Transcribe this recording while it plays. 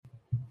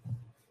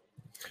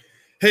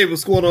Hey,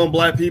 what's going on,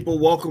 Black people?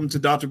 Welcome to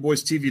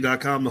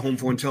drboystv.com, the home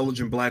for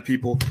intelligent Black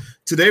people.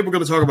 Today, we're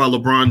going to talk about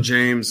LeBron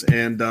James,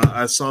 and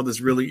I saw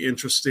this really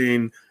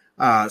interesting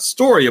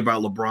story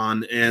about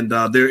LeBron, and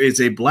there is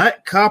a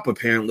Black cop,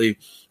 apparently,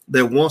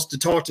 that wants to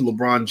talk to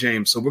LeBron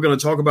James. So we're going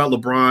to talk about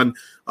LeBron,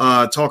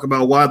 talk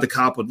about why the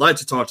cop would like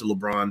to talk to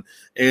LeBron,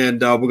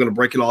 and we're going to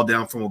break it all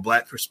down from a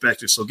Black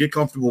perspective. So get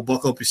comfortable,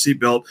 buckle up your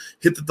seatbelt,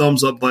 hit the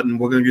thumbs up button.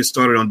 We're going to get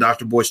started on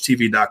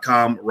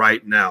drboystv.com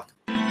right now.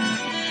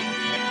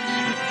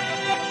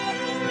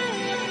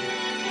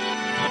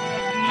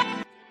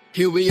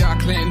 Here we are,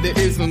 clearing the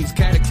isms,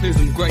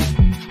 cataclysm, great.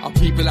 Our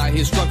people out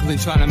here struggling,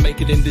 trying to make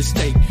it in this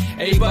state.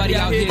 Everybody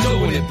out here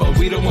doing it, but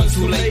we the ones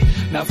who late.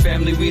 Now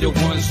family, we the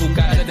ones who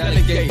gotta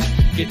delegate.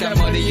 Get that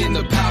money in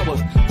the power,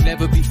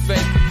 never be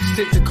fake.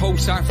 Stick to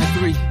cosign for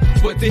 3.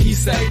 What did he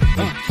say?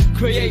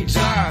 Create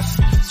jobs,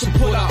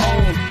 support our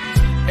own.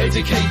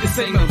 Educate the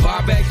same and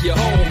buy back your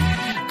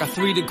home. Got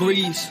 3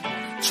 degrees,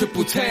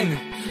 triple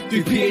 10.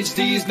 3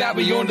 PhDs, now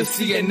we on the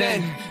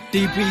CNN.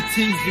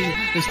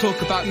 DBTV, let's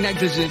talk about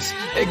negligence.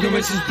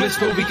 Ignorance is bliss,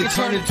 but we can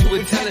turn it to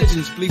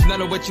intelligence. Believe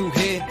none of what you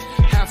hear,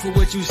 half of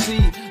what you see.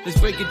 Let's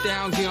break it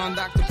down here on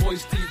Dr.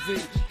 Boyce TV.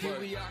 Here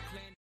we are.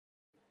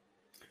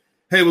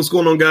 Hey, what's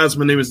going on, guys?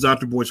 My name is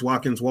Dr. Boyce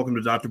Watkins. Welcome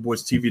to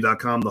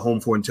drboystv.com, the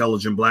home for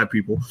intelligent Black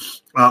people.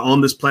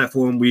 On this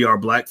platform, we are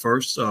Black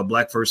First.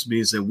 Black First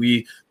means that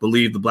we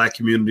believe the Black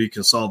community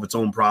can solve its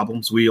own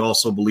problems. We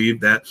also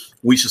believe that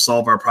we should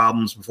solve our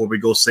problems before we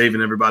go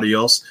saving everybody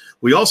else.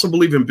 We also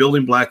believe in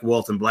building Black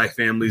wealth and Black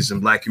families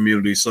and Black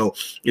communities. So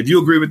if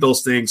you agree with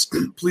those things,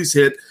 please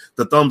hit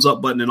the thumbs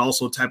up button and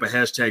also type a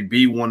hashtag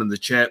B1 in the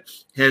chat.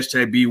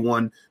 Hashtag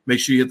B1. Make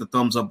sure you hit the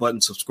thumbs up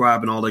button,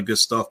 subscribe, and all that good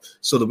stuff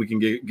so that we can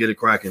get it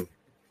cracking.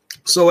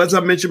 So as I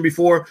mentioned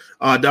before,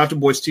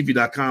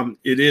 drboystv.com,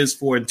 it is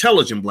for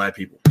intelligent Black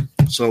people.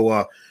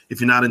 So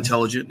if you're not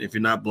intelligent, if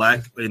you're not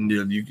Black, and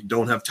you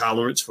don't have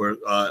tolerance for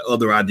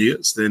other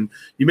ideas, then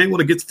you may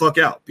want to get the fuck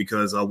out,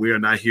 because we are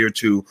not here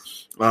to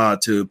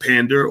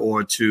pander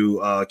or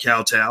to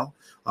kowtow.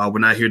 We're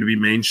not here to be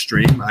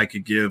mainstream.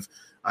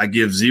 I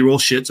give zero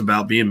shits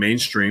about being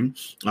mainstream.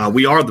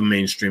 We are the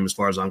mainstream as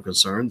far as I'm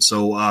concerned.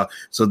 So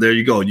there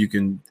you go. You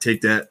can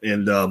take that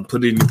and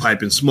put it in your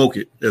pipe and smoke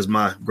it, as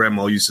my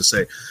grandma used to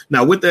say.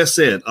 Now, with that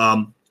said,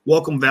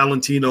 welcome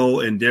Valentino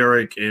and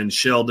Derek and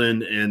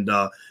Sheldon and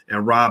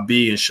Rob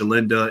B and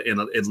Shalinda and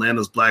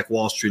Atlanta's Black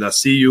Wall Street. I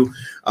see you.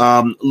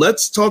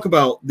 Let's talk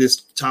about this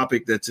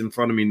topic that's in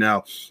front of me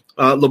now.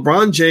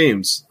 LeBron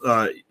James,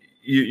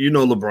 you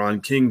know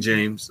LeBron, King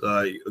James,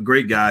 a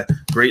great guy,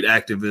 great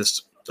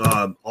activist.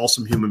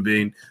 Awesome human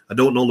being. I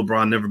don't know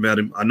LeBron, never met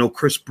him. I know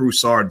Chris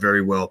Broussard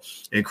very well,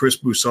 and Chris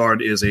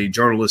Broussard is a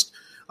journalist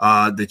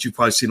that you've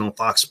probably seen on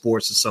Fox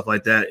Sports and stuff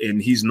like that,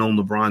 and he's known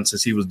LeBron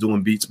since he was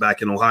doing beats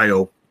back in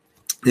Ohio.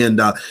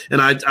 And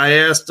I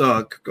asked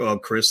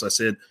Chris, I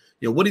said,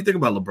 what do you think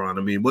about LeBron?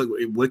 I mean,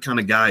 what kind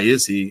of guy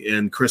is he?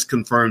 And Chris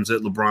confirms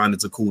that LeBron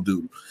is a cool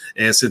dude.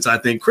 And since I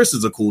think Chris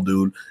is a cool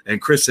dude,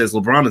 and Chris says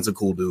LeBron is a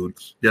cool dude,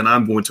 then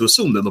I'm going to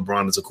assume that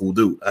LeBron is a cool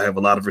dude. I have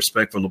a lot of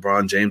respect for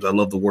LeBron James. I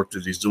love the work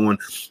that he's doing.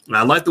 And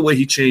I like the way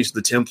he changed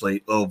the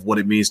template of what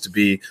it means to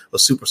be a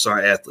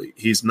superstar athlete.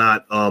 He's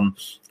not,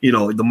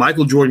 the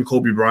Michael Jordan,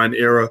 Kobe Bryant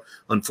era.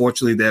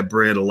 Unfortunately, that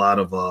bred a lot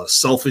of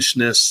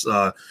selfishness.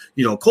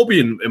 Kobe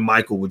and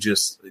Michael were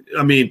just,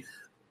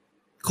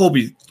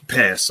 Kobe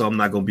passed, so I'm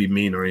not going to be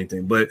mean or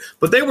anything, but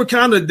they were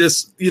kind of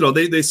this,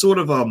 they sort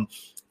of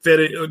fed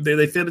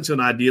into an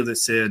idea that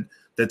said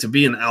that to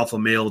be an alpha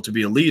male, to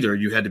be a leader,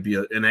 you had to be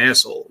an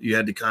asshole. You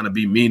had to kind of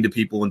be mean to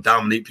people and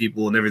dominate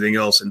people and everything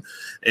else.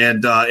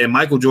 And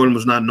Michael Jordan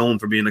was not known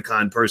for being a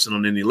kind person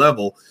on any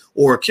level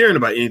or caring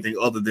about anything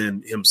other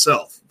than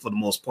himself for the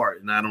most part.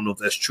 And I don't know if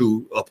that's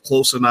true up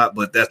close or not,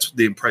 but that's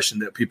the impression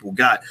that people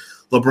got.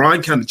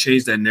 LeBron kind of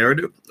changed that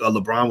narrative.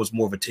 LeBron was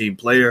more of a team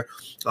player.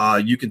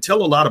 You can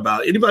tell a lot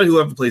about anybody who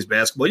ever plays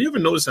basketball. You ever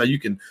notice how you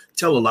can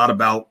tell a lot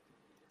about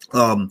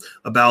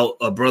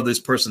a brother's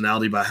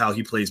personality by how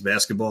he plays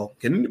basketball?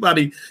 Can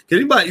anybody,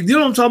 you know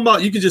what I'm talking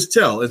about? You can just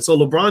tell. And so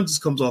LeBron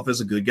just comes off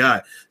as a good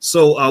guy.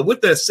 So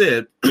with that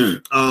said,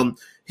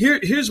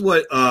 here's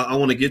what I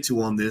want to get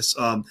to on this.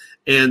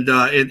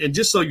 And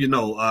just so you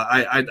know,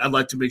 I'd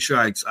like to make sure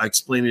I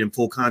explain it in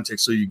full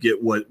context so you get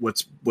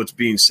what's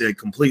being said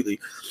completely.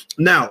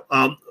 Now,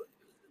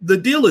 the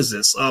deal is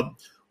this: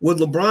 with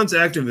LeBron's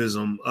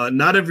activism,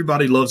 not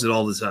everybody loves it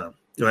all the time.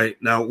 Right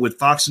now, with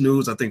Fox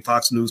News, I think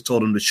Fox News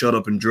told him to shut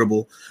up and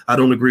dribble. I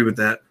don't agree with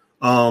that.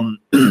 I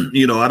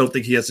don't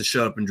think he has to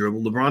shut up and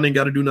dribble. LeBron ain't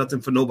got to do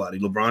nothing for nobody.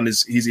 LeBron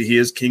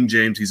is King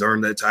James. He's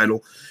earned that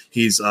title.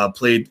 He's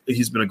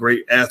been a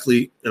great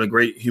athlete and a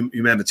great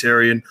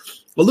humanitarian.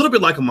 A little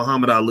bit like a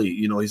Muhammad Ali.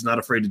 He's not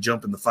afraid to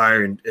jump in the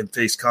fire and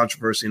face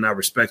controversy, and I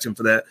respect him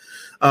for that.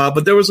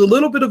 But there was a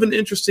little bit of an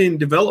interesting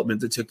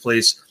development that took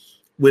place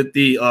with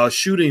the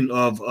shooting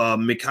of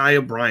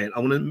Ma'Khia Bryant.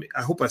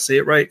 I hope I say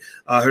it right.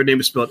 Her name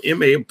is spelled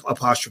MA''Khia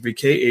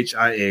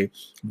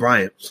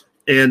Bryant.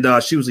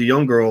 And she was a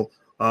young girl.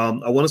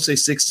 I want to say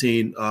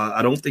 16.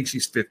 I don't think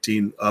she's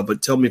 15,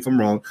 but tell me if I'm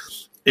wrong.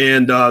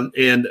 And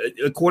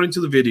according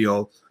to the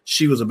video,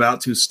 she was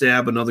about to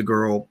stab another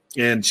girl,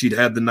 and she'd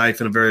had the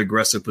knife in a very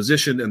aggressive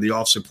position, and the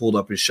officer pulled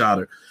up and shot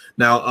her.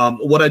 Now,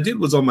 what I did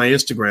was on my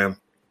Instagram,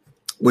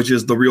 which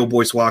is The Real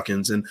Boyce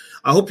Watkins, and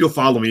I hope you'll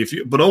follow me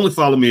but only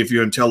follow me if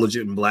you're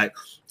intelligent and black.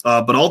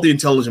 But all the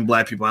intelligent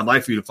black people, I'd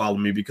like for you to follow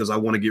me because I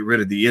want to get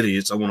rid of the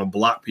idiots. I want to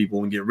block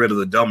people and get rid of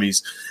the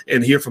dummies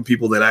and hear from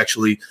people that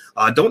actually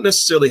don't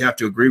necessarily have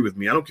to agree with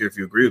me. I don't care if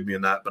you agree with me or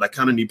not, but I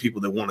kind of need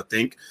people that want to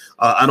think.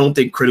 I don't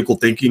think critical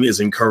thinking is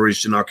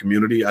encouraged in our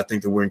community. I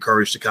think that we're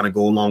encouraged to kind of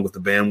go along with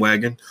the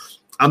bandwagon.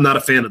 I'm not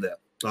a fan of that.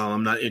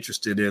 I'm not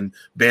interested in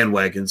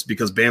bandwagons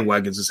because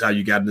bandwagons is how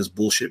you got in this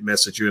bullshit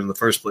mess that you're in the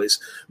first place.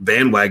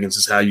 Bandwagons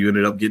is how you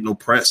ended up getting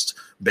oppressed.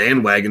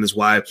 Bandwagon is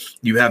why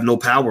you have no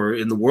power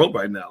in the world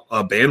right now.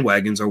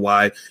 Bandwagons are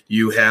why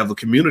you have a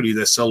community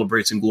that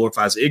celebrates and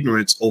glorifies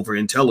ignorance over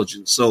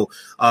intelligence. So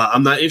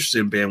I'm not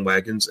interested in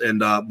bandwagons. And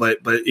but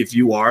if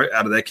you are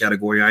out of that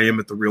category, I am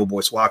at The Real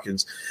Boyce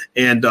Watkins.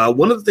 And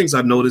one of the things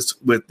I've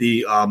noticed with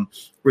the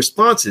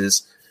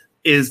responses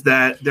is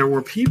that there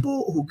were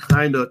people who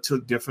kind of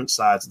took different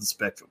sides of the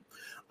spectrum.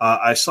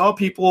 I saw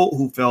people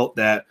who felt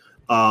that,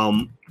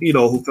 the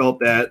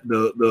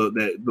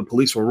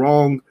police were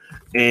wrong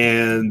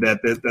and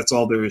that's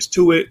all there is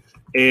to it.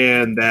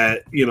 And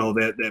that,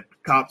 that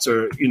cops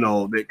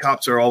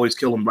are always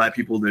killing black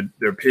people.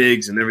 They're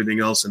pigs and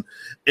everything else.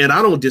 And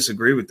I don't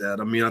disagree with that.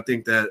 I mean, I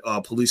think that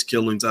police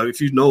killings,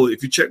 if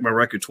you check my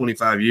record,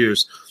 25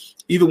 years,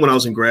 even when I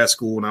was in grad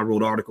school and I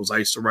wrote articles, I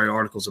used to write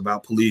articles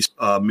about police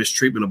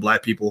mistreatment of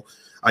black people.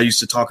 I used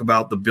to talk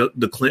about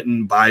the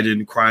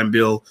Clinton-Biden crime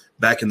bill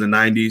back in the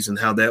 90s and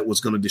how that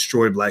was going to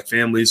destroy black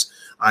families.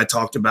 I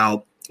talked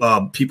about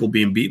people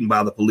being beaten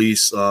by the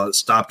police,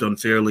 stopped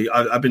unfairly.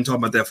 I've been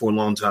talking about that for a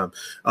long time.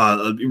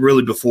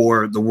 Really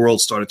before the world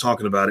started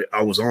talking about it,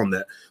 I was on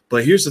that.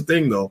 But here's the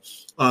thing, though.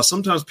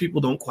 Sometimes people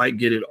don't quite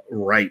get it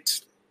right.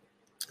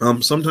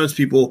 Sometimes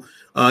people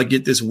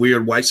get this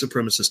weird white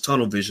supremacist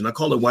tunnel vision. I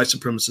call it white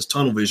supremacist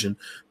tunnel vision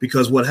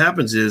because what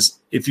happens is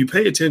if you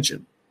pay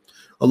attention,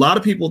 a lot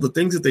of people, the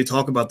things that they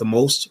talk about the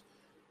most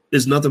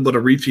is nothing but a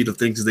repeat of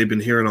things that they've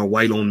been hearing on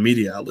white-owned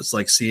media outlets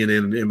like CNN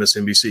and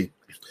MSNBC.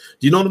 Do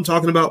you know what I'm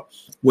talking about?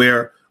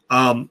 Where,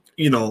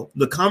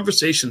 the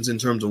conversations in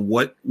terms of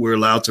what we're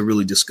allowed to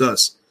really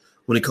discuss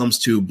when it comes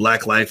to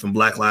Black life and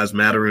Black Lives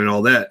Matter and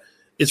all that,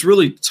 it's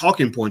really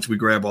talking points we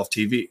grab off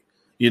TV.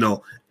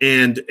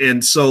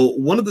 And so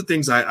one of the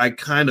things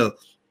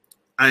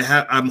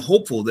I'm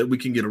hopeful that we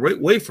can get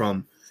away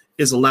from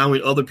is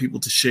allowing other people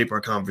to shape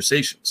our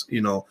conversations,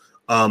 and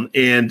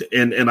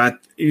I,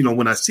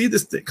 when I see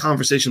this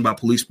conversation about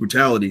police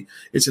brutality,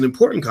 it's an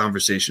important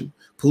conversation.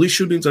 Police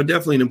shootings are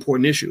definitely an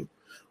important issue.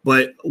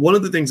 But one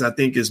of the things I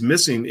think is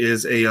missing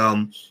is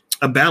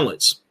a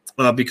balance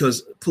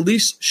because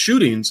police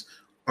shootings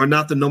are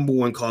not the number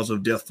one cause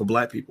of death for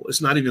black people.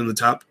 It's not even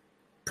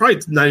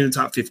probably not even the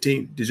top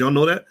 15. Did y'all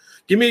know that?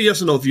 Give me a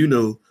yes or no if you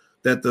knew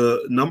that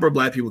the number of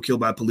black people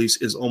killed by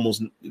police is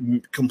almost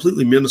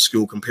completely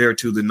minuscule compared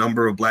to the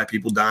number of black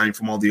people dying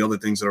from all the other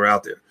things that are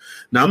out there.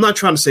 Now, I'm not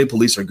trying to say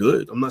police are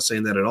good. I'm not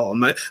saying that at all.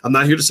 I'm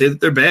not here to say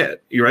that they're bad.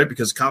 You're right,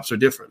 because cops are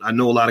different. I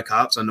know a lot of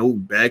cops. I know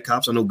bad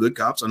cops. I know good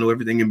cops. I know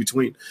everything in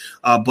between.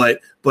 But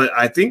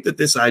I think that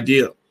this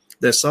idea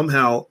that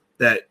somehow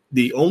that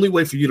the only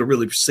way for you to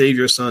really save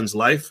your son's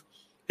life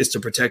is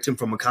to protect him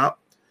from a cop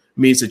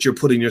means that you're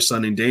putting your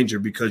son in danger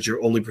because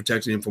you're only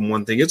protecting him from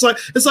one thing. It's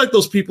like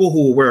those people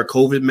who will wear a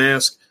COVID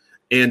mask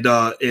and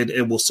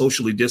will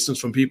socially distance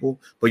from people,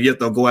 but yet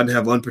they'll go out and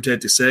have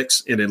unprotected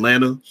sex in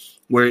Atlanta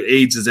where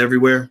AIDS is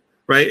everywhere,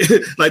 right?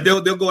 Like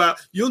they'll go out.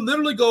 You'll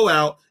literally go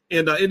out.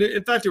 And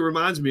in fact, it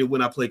reminds me of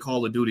when I play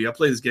Call of Duty. I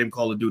play this game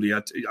Call of Duty.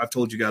 I've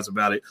told you guys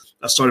about it.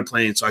 I started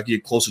playing so I could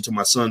get closer to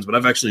my sons, but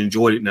I've actually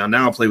enjoyed it now.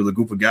 Now I play with a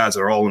group of guys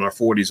that are all in our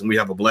 40s, and we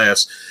have a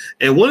blast.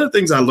 And one of the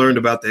things I learned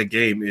about that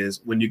game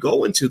is when you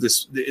go into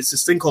this, it's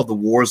this thing called the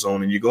war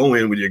zone, and you go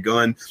in with your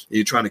gun and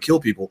you're trying to kill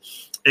people.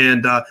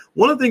 And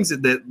one of the things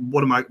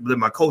that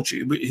my coach,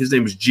 his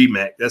name is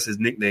G-Mac, that's his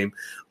nickname.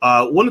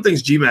 One of the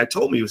things G-Mac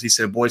told me was, he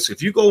said, "Boy, so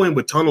if you go in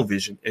with tunnel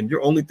vision and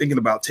you're only thinking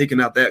about taking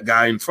out that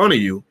guy in front of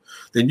you,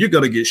 then you're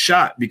going to get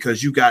shot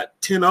because you got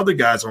 10 other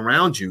guys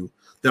around you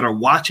that are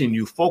watching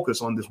you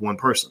focus on this one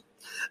person."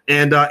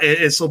 And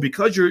so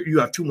because you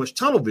have too much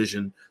tunnel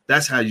vision,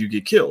 that's how you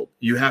get killed.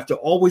 You have to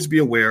always be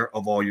aware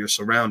of all your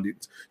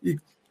surroundings.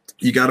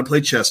 You got to play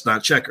chess,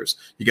 not checkers.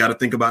 You got to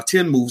think about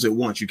 10 moves at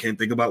once. You can't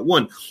think about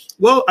one.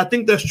 Well, I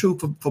think that's true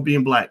for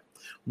being black.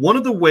 One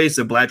of the ways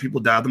that black people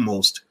die the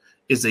most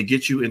is they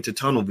get you into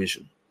tunnel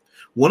vision.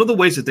 One of the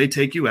ways that they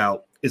take you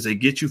out is they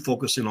get you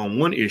focusing on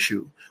one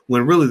issue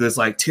when really there's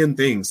like 10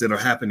 things that are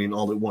happening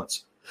all at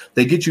once.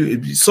 They get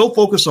you so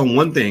focused on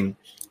one thing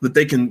that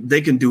they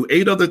can do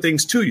 8 other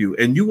things to you,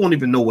 and you won't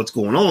even know what's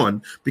going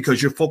on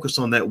because you're focused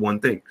on that one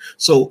thing.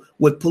 So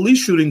with police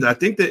shootings, I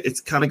think that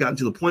it's kind of gotten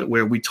to the point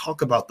where we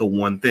talk about the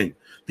one thing.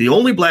 The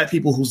only black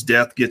people whose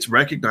death gets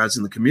recognized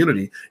in the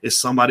community is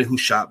somebody who's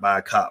shot by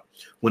a cop.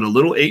 When a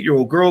little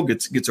 8-year-old girl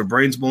gets her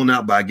brains blown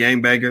out by a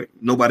gangbanger,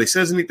 nobody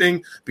says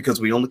anything because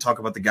we only talk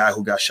about the guy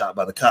who got shot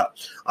by the cop.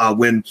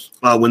 When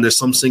there's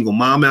some single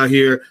mom out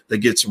here that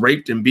gets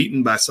raped and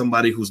beaten by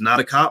somebody who's not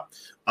a cop,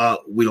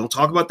 we don't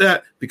talk about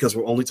that because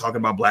we're only talking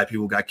about black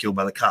people who got killed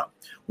by the cop.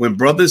 When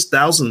brothers,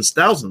 thousands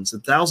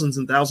and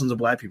thousands of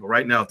black people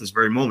right now at this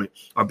very moment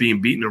are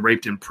being beaten and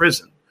raped in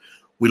prison,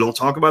 we don't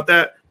talk about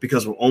that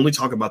because we're only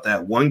talking about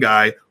that one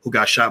guy who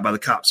got shot by the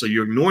cops. So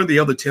you're ignoring the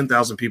other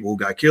 10,000 people who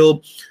got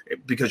killed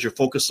because you're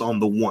focused on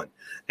the one.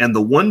 And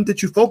the one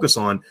that you focus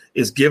on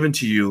is given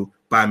to you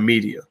by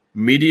media.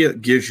 Media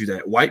gives you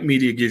that. White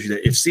media gives you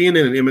that. If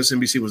CNN and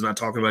MSNBC was not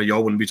talking about it,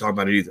 y'all wouldn't be talking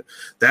about it either.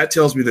 That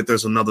tells me that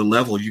there's another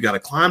level you got to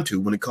climb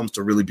to when it comes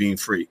to really being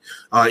free.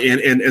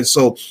 And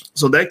so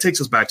that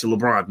takes us back to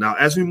LeBron. Now,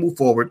 as we move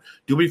forward,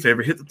 do me a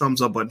favor, hit the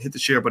thumbs up button, hit the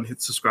share button, hit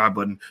the subscribe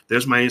button.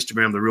 There's my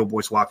Instagram, The Real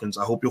Boyce Watkins.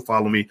 I hope you'll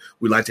follow me.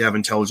 We like to have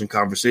intelligent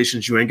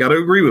conversations. You ain't got to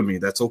agree with me.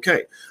 That's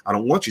okay. I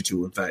don't want you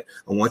to. In fact,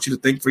 I want you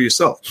to think for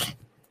yourself.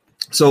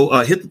 So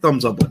hit the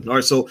thumbs up button. All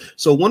right. So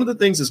one of the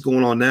things that's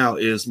going on now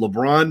is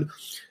LeBron,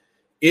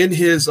 in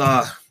his,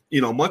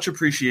 much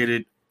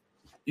appreciated,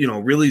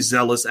 really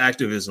zealous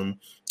activism,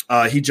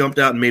 he jumped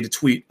out and made a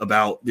tweet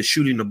about the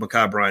shooting of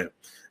Ma'Khia Bryant,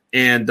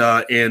 and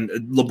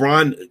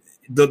LeBron,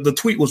 the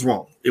tweet was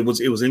wrong. It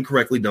was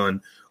incorrectly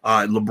done.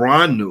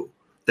 LeBron knew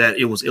that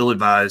it was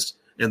ill-advised.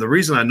 And the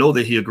reason I know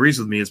that he agrees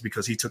with me is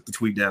because he took the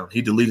tweet down.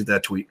 He deleted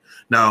that tweet.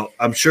 Now,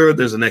 I'm sure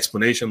there's an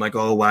explanation like,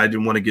 oh, well, I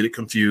didn't want to get it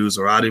confused,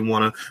 or I didn't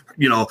want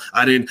to,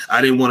 I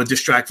didn't want to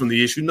distract from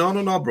the issue.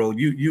 No, bro.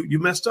 You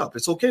messed up.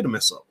 It's okay to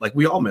mess up. Like,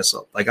 we all mess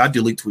up. Like, I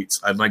delete tweets.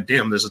 I'm like,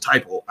 damn, there's a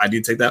typo. I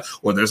need to take that.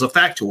 Or there's a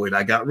factoid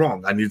I got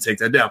wrong. I need to take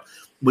that down.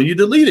 When you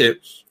delete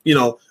it,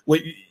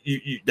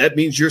 that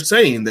means you're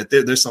saying that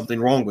there's something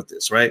wrong with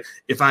this, right?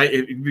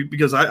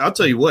 Because I'll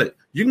tell you what,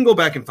 you can go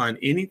back and find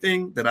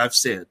anything that I've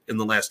said in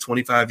the last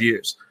 25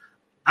 years.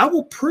 I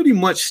will pretty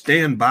much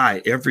stand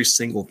by every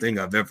single thing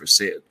I've ever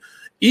said,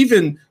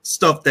 even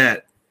stuff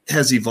that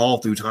has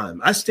evolved through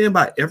time. I stand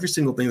by every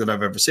single thing that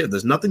I've ever said.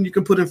 There's nothing you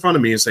can put in front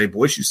of me and say,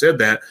 Boyce, you said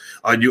that.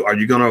 Are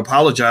you going to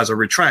apologize or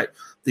retract?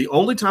 The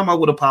only time I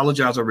would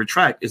apologize or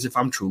retract is if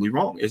I'm truly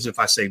wrong, is if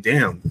I say,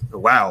 damn,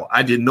 wow,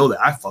 I didn't know that.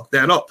 I fucked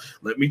that up.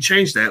 Let me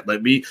change that.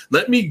 Let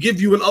me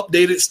give you an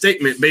updated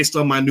statement based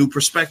on my new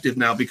perspective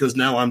now, because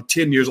now I'm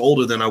 10 years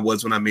older than I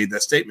was when I made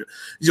that statement.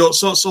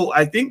 So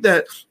I think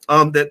that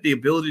that the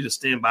ability to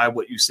stand by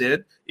what you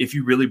said, if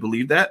you really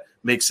believe that,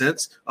 makes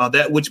sense.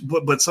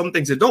 But some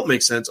things that don't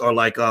make sense are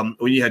like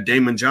when you had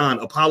Damon John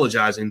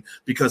apologizing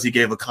because he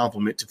gave a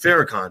compliment to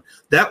Farrakhan.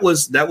 That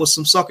was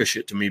some sucker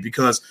shit to me,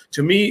 because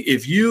to me,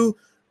 if you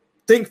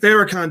think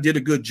Farrakhan did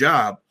a good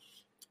job,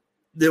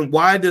 then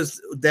why does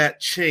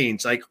that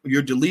change? Like,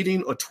 you're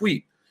deleting a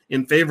tweet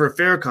in favor of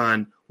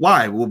Farrakhan.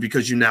 Why? Well,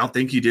 because you now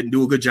think he didn't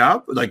do a good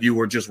job. Like, you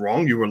were just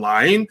wrong. You were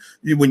lying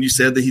when you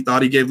said that he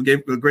thought he gave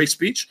a great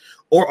speech.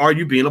 Or are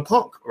you being a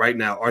punk right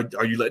now?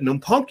 Are you letting them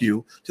punk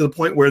you to the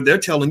point where they're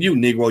telling you,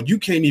 Negro, you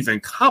can't even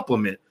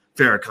compliment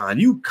Farrakhan.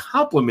 You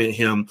compliment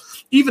him,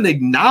 even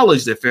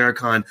acknowledge that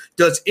Farrakhan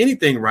does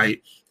anything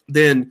right,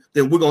 then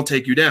we're going to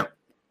take you down.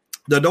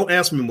 Now, don't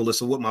ask me,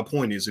 Melissa, what my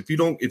point is. If you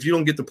don't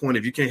get the point,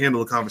 if you can't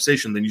handle the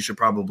conversation, then you should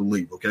probably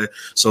leave. Okay,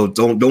 so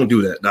don't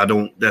do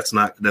that. That's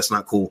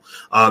not cool.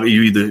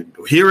 You either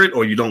hear it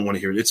or you don't want to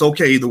hear it. It's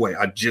okay either way.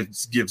 I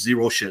just give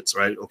zero shits,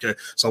 right? Okay,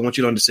 so I want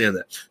you to understand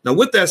that. Now,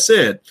 with that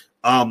said,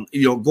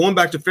 going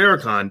back to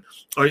Farrakhan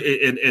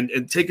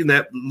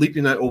and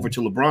leaping that over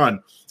to LeBron,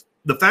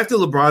 the fact that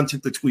LeBron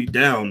took the tweet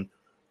down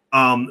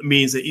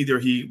means that either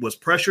he was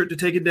pressured to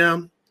take it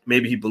down.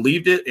 Maybe he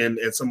believed it, and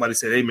somebody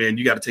said, hey, man,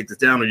 you got to take this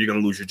down or you're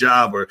going to lose your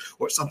job, or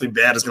something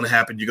bad is going to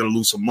happen. You're going to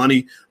lose some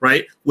money,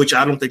 right? Which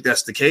I don't think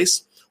that's the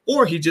case.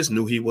 Or he just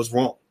knew he was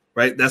wrong,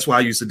 right? That's why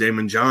I use the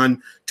Damon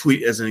John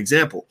tweet as an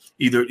example.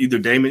 Either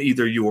Damon,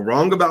 you were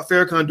wrong about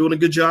Farrakhan doing a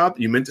good job.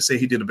 You meant to say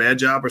he did a bad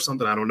job or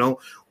something. I don't know.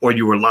 Or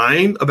you were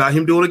lying about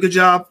him doing a good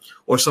job,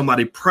 or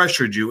somebody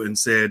pressured you and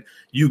said,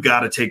 you got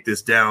to take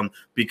this down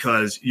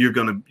because you're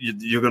going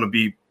to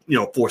be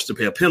forced to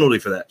pay a penalty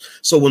for that.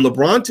 So when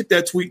LeBron took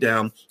that tweet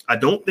down, I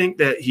don't think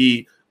that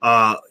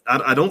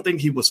I don't think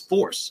he was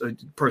forced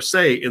per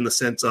se, in the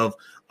sense of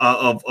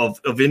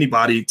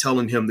anybody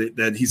telling him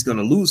that he's going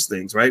to lose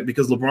things, right?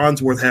 Because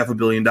LeBron's worth $500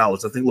 million. I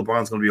think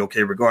LeBron's going to be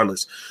okay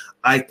regardless.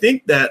 I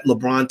think that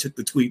LeBron took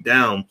the tweet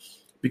down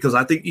because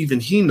I think even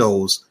he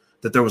knows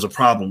that there was a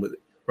problem with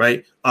it,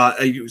 right?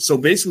 So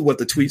basically what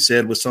the tweet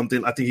said was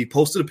something, I think he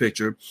posted a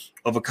picture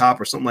of a cop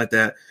or something like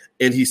that,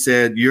 and he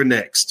said, you're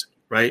next,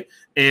 right?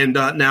 And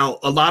now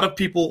a lot of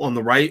people on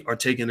the right are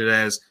taking it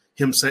as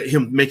him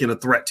making a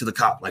threat to the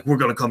cop, like, we're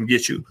going to come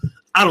get you.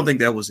 I don't think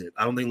that was it.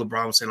 I don't think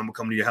LeBron was saying, I'm going to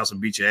come to your house and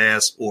beat your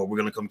ass, or we're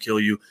going to come kill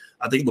you.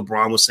 I think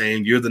LeBron was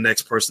saying, you're the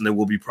next person that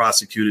will be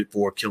prosecuted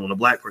for killing a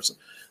black person.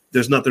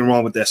 There's nothing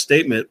wrong with that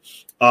statement.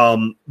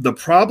 The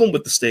problem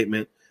with the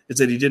statement is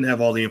that he didn't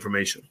have all the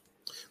information.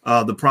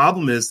 The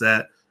problem is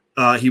that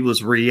he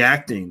was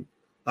reacting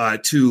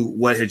to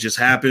what had just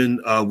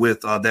happened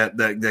with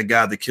that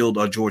guy that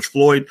killed George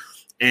Floyd,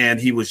 and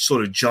he was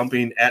sort of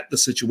jumping at the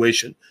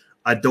situation.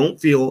 I don't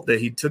feel that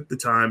he took the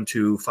time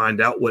to find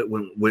out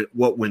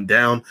what went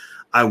down.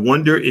 I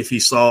wonder if he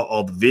saw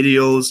all the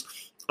videos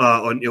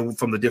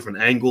from the different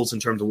angles in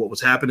terms of what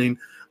was happening.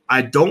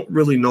 I don't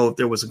really know if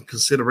there was a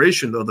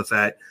consideration of the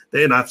fact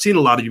that, and I've seen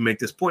a lot of you make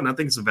this point, and I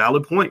think it's a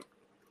valid point.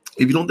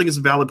 If you don't think it's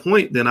a valid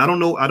point, then I don't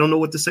know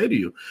what to say to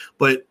you.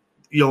 But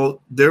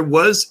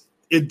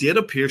it did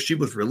appear she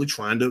was really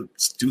trying to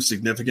do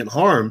significant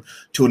harm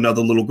to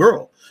another little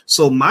girl.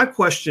 So my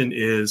question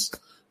is,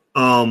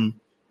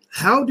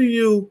 how do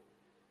you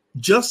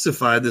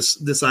justify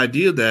this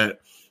idea that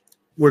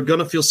we're going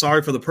to feel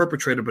sorry for the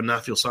perpetrator but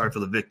not feel sorry for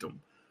the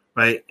victim,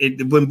 right?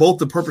 When both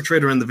the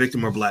perpetrator and the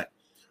victim are black,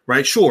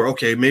 right? Sure,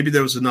 okay, maybe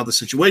there was another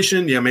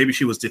situation. Yeah, maybe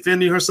she was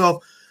defending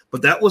herself,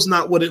 but that was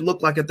not what it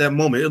looked like at that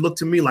moment. It looked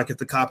to me like if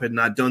the cop had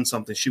not done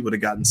something, she would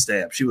have gotten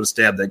stabbed. She would have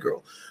stabbed that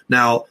girl.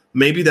 Now,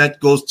 maybe that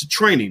goes to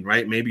training,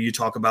 right? Maybe you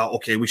talk about,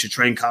 okay, we should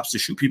train cops to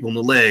shoot people in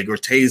the leg or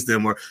tase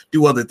them or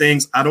do other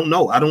things. I don't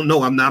know.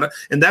 I'm not.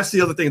 And that's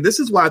the other thing. This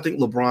is why I think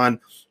LeBron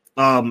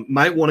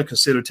might want to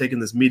consider taking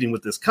this meeting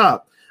with this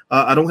cop.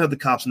 I don't have the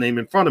cop's name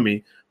in front of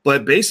me,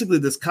 but basically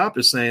this cop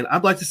is saying,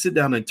 I'd like to sit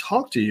down and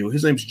talk to you.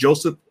 His name's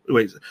Joseph.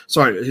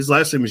 His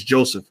last name is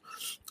Joseph.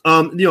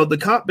 The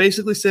cop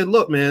basically said,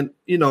 look, man,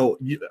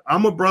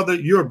 I'm a brother.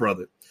 You're a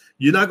brother.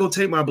 You're not going to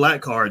take my black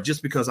card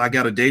just because I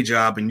got a day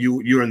job and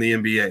you're in the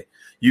NBA.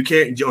 You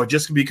can't, or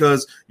just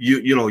because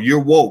you're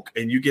woke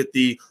and you get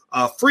the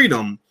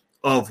freedom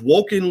of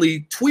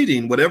wokenly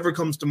tweeting whatever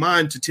comes to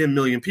mind to 10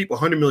 million people,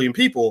 100 million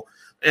people.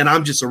 And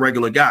I'm just a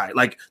regular guy.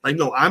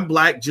 No, I'm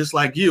black just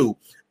like you.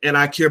 And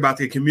I care about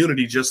the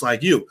community just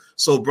like you.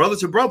 So brother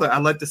to brother,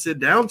 I'd like to sit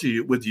down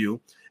with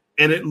you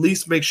and at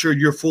least make sure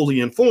you're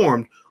fully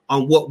informed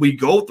on what we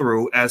go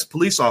through as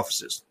police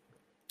officers.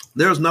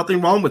 There's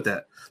nothing wrong with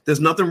that. There's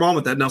nothing wrong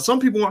with that. Now, some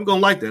people aren't going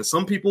to like that.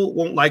 Some people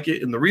won't like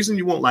it. And the reason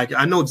you won't like it,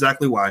 I know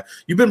exactly why.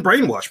 You've been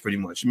brainwashed pretty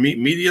much.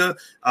 Media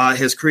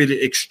has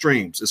created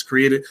extremes. It's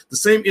created the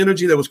same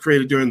energy that was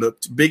created during the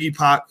Biggie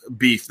Pac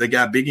beef that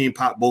got Biggie and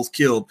Pac both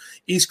killed,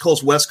 East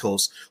Coast, West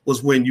Coast,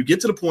 was when you get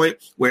to the point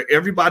where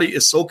everybody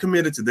is so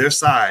committed to their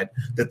side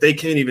that they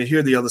can't even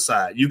hear the other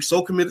side. You're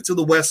so committed to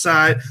the West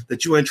side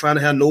that you ain't trying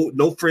to have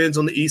no friends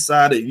on the East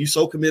side. And you're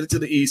so committed to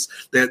the East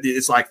that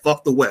it's like,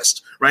 fuck the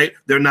West, right?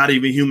 They're not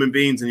even human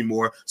beings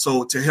anymore.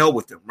 So to hell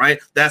with them, right?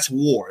 That's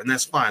war, and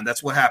that's fine.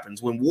 That's what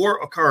happens. When war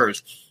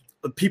occurs,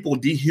 people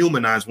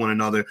dehumanize one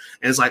another,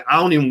 and it's like, I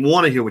don't even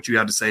want to hear what you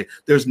have to say.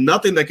 There's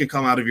nothing that can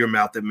come out of your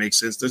mouth that makes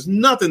sense. There's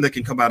nothing that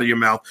can come out of your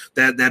mouth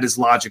that is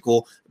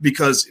logical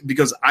because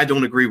I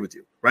don't agree with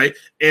you, right?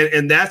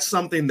 And that's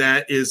something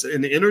that is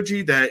an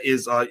energy that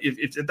is,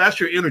 if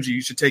that's your energy,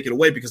 you should take it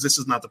away because this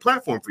is not the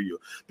platform for you.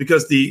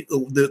 Because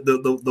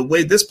the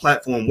way this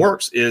platform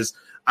works is,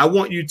 I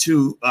want you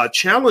to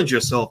challenge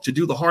yourself to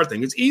do the hard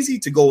thing. It's easy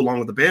to go along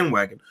with the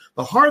bandwagon.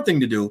 The hard thing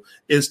to do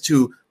is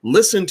to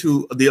listen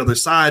to the other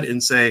side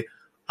and say,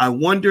 I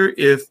wonder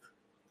if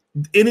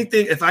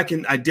I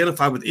can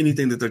identify with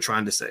anything that they're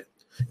trying to say.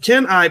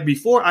 Can I,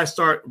 before I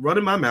start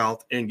running my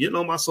mouth and getting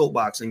on my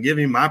soapbox and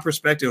giving my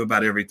perspective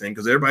about everything,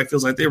 because everybody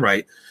feels like they're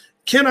right,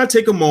 can I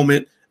take a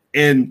moment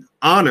and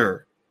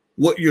honor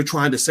what you're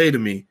trying to say to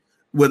me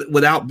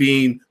without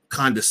being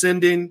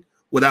condescending,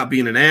 without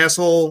being an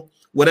asshole,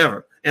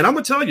 whatever? And I'm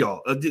gonna tell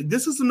y'all,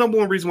 this is the number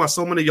one reason why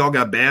so many of y'all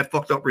got bad,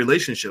 fucked up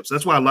relationships.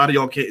 That's why a lot of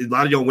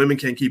y'all women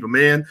can't keep a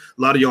man.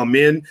 A lot of y'all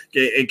men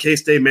can't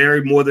stay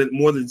married more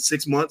than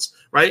 6 months,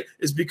 right?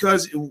 It's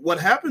because what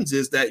happens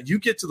is that you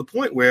get to the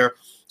point where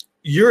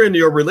you're in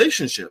your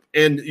relationship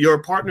and your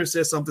partner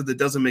says something that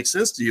doesn't make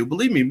sense to you.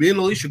 Believe me and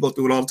Alicia go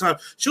through it all the time.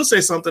 She'll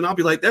say something, I'll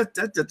be like,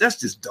 that's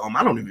just dumb.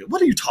 I don't even,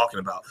 what are you talking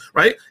about,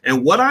 right?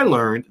 And what I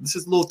learned, this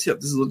is a little tip.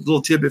 This is a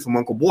little tidbit from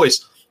Uncle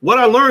Boyce. What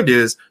I learned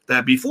is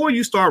that before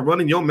you start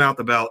running your mouth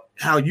about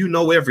how you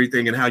know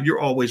everything and how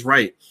you're always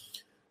right,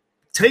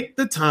 take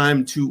the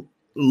time to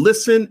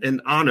listen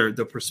and honor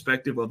the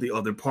perspective of the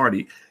other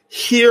party.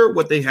 Hear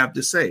what they have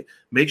to say.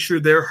 Make sure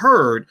they're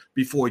heard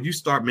before you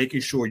start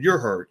making sure you're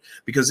heard,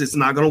 because it's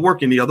not going to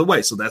work any other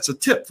way. So that's a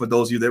tip for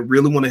those of you that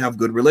really want to have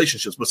good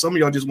relationships. But some of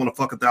y'all just want to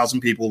fuck 1,000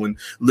 people and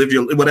live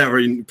your whatever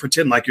and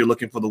pretend like you're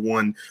looking for the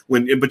one,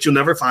 but you'll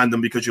never find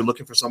them because you're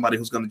looking for somebody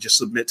who's going to just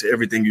submit to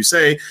everything you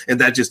say, and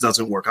that just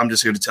doesn't work. I'm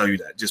just here to tell you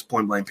that, just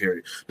point blank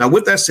period. Now,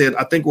 with that said,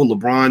 I think with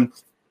LeBron,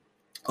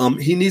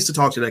 he needs to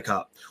talk to that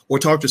cop or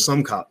talk to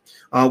some cop.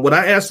 What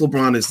I asked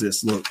LeBron is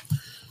this: look.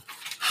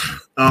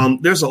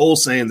 There's an old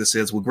saying that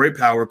says, with great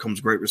power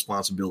comes great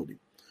responsibility.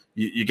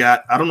 You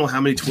got, I don't know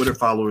how many Twitter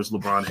followers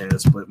LeBron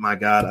has, but my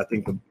God, I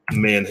think the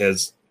man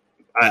has,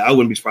 I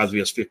wouldn't be surprised if he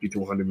has 50 to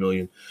 100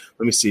 million.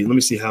 Let me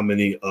see how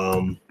many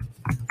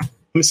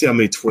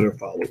Twitter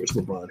followers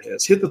LeBron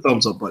has. Hit the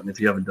thumbs up button if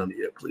you haven't done it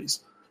yet,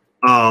 please.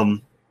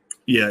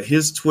 Yeah,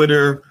 his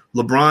Twitter,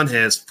 LeBron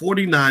has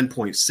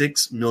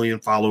 49.6 million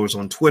followers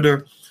on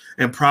Twitter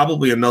and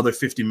probably another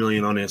 50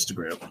 million on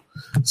Instagram.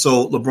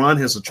 So LeBron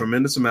has a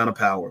tremendous amount of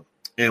power.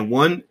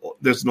 And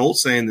there's an old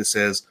saying that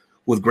says,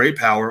 with great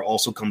power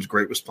also comes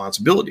great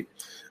responsibility.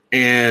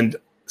 And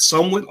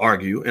some would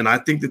argue, and I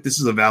think that this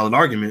is a valid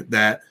argument,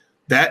 that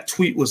that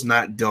tweet was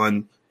not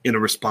done in a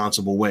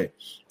responsible way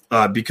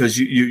because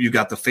you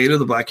got the fate of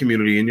the Black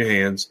community in your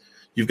hands.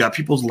 You've got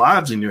people's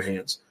lives in your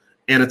hands.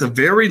 And at the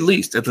very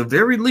least,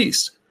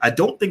 I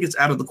don't think it's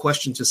out of the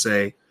question to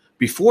say,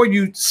 before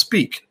you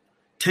speak,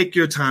 take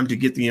your time to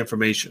get the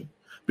information.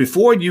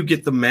 Before you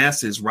get the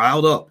masses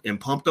riled up and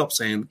pumped up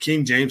saying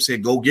King James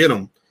said, go get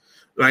him,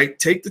 right?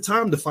 Take the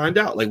time to find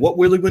out like what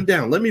really went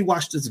down. Let me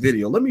watch this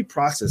video. Let me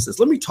process this.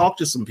 Let me talk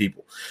to some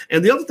people.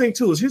 And the other thing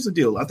too is, here's the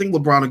deal. I think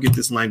LeBron will get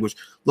this language.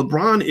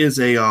 LeBron is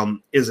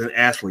an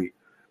athlete,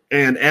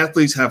 and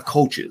athletes have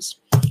coaches.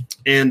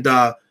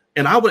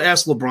 And I would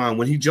ask LeBron,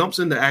 when he jumps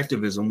into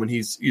activism, when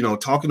he's,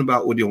 talking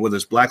about whether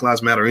it's Black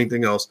Lives Matter or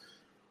anything else,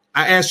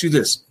 I ask you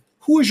this: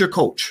 who is your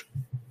coach?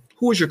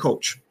 Who is your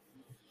coach?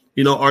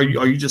 Are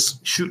you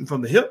just shooting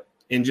from the hip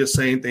and just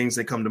saying things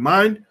that come to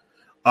mind,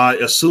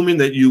 assuming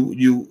that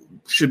you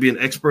should be an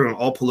expert on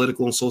all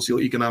political and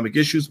socioeconomic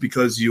issues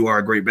because you are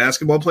a great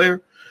basketball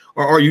player,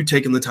 or are you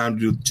taking the time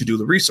to do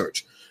the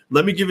research?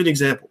 Let me give you an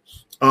example.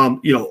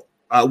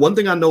 One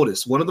thing I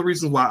noticed, one of the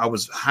reasons why I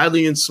was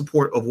highly in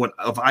support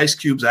of Ice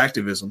Cube's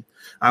activism,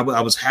 I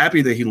was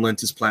happy that he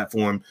lent his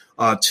platform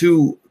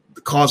to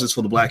the causes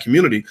for the Black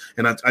community.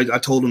 And I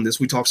told him this,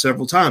 we talked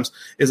several times,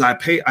 is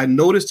I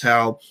noticed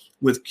how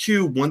with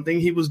Cube, one thing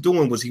he was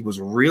doing was he was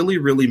really,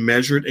 really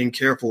measured and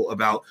careful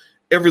about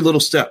every little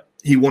step.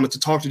 He wanted to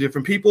talk to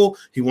different people.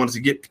 He wanted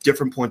to get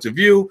different points of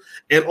view.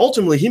 And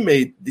ultimately, he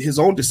made his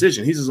own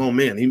decision. He's his own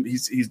man.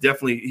 He's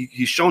definitely,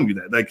 he's shown you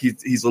that. Like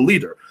he's a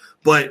leader.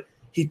 But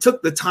he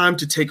took the time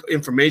to take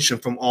information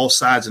from all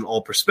sides and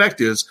all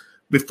perspectives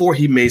before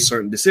he made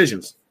certain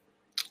decisions.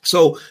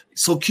 So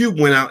Cube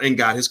went out and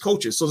got his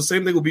coaches. So the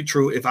same thing would be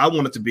true if I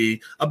wanted to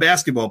be a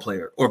basketball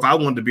player or if I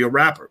wanted to be a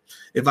rapper.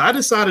 If I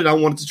decided I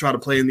wanted to try to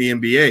play in the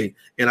NBA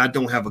and I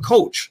don't have a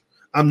coach,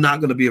 I'm not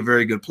going to be a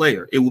very good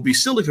player. It would be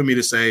silly for me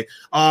to say,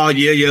 oh,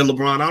 yeah,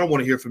 LeBron, I don't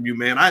want to hear from you,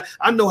 man.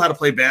 I know how to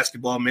play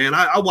basketball, man.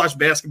 I watch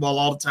basketball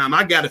all the time.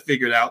 I got it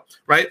figured out,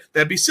 right?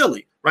 That'd be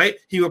silly, right?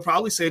 He would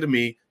probably say to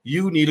me,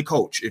 you need a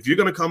coach. If you're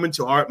going to come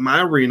into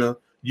my arena,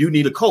 you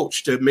need a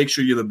coach to make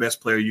sure you're the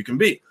best player you can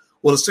be.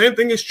 Well, the same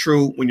thing is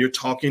true when you're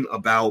talking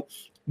about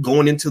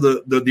going into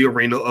the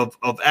arena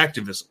of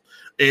activism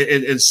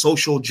and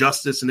social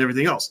justice and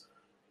everything else.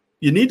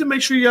 You need to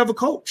make sure you have a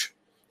coach.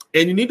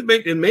 And you need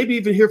to maybe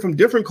even hear from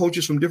different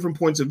coaches from different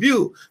points of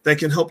view that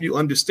can help you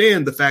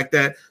understand the fact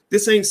that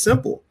this ain't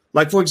simple.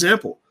 Like, for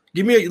example,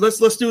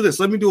 let's do this.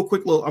 Let me do a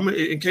quick little,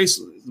 in case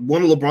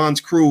one of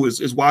LeBron's crew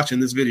is watching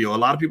this video. A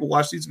lot of people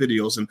watch these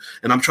videos and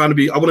I want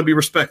to be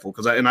respectful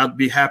and I'd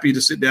be happy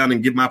to sit down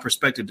and give my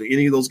perspective to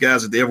any of those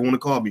guys if they ever want to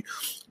call me.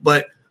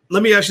 But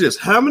let me ask you this.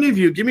 How many of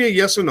you, give me a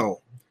yes or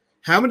no.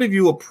 How many of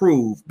you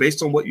approve,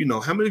 based on what you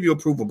know, how many of you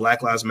approve of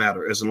Black Lives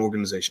Matter as an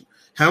organization?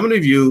 How many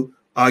of you,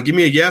 give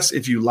me a yes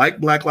if you like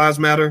Black Lives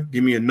Matter.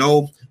 Give me a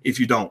no if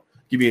you don't.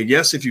 Give me a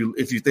yes if you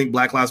think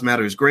Black Lives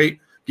Matter is great.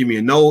 Give me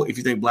a no if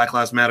you think Black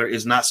Lives Matter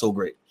is not so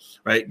great,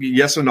 right?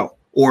 Yes or no.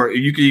 Or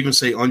you could even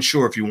say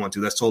unsure if you want to.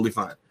 That's totally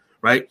fine,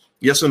 right?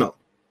 Yes or no.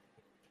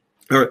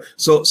 All right.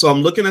 So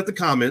I'm looking at the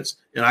comments,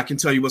 and I can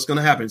tell you what's going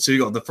to happen. So you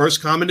go. The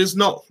first comment is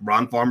no.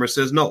 Ron Farmer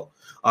says no.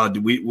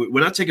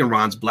 We're not taking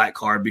Ron's black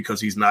card because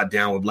he's not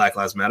down with Black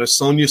Lives Matter.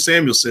 Sonia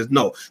Samuel says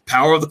no.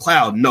 Power of the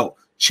Cloud, no.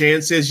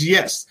 Chan says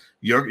yes.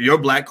 Your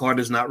black card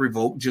is not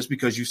revoked just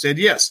because you said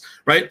yes,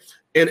 right?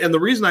 And the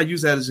reason I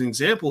use that as an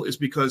example is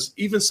because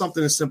even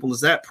something as simple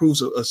as that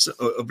proves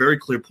a very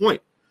clear point.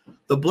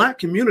 The Black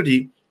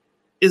community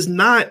is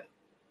not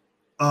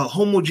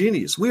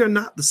homogeneous. We are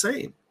not the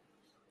same.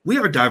 We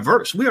are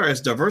diverse. We are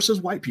as diverse as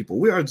white people.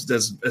 We are as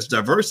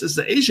diverse as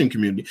the Asian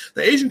community.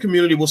 The Asian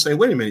community will say,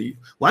 wait a minute,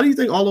 why do you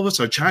think all of us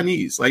are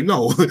Chinese? Like,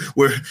 no,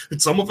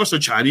 some of us are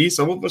Chinese,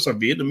 some of us are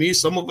Vietnamese,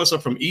 some of us are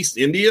from East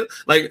India.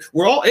 Like,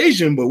 we're all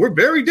Asian, but we're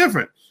very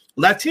different.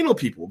 Latino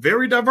people,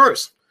 very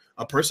diverse.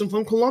 A person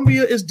from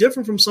Colombia is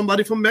different from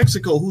somebody from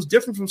Mexico, who's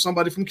different from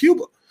somebody from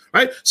Cuba,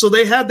 right? So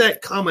they have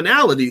that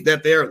commonality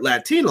that they're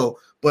Latino,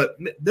 but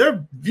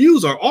their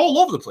views are all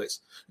over the place.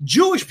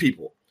 Jewish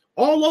people,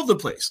 all over the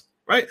place.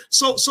 Right.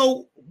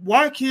 So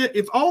why can't,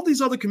 if all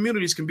these other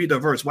communities can be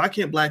diverse, why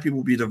can't Black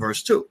people be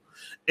diverse too?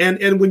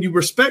 And when you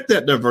respect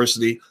that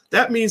diversity,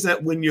 that means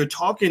that when you're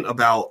talking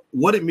about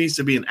what it means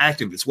to be an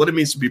activist, what it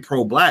means to be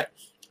pro-Black,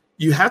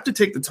 you have to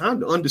take the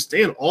time to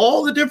understand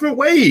all the different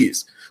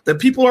ways that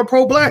people are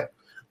pro-Black.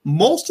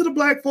 Most of the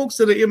Black folks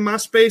that are in my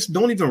space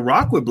don't even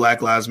rock with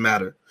Black Lives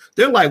Matter.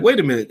 They're like, wait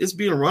a minute, it's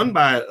being run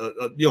by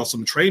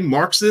some trained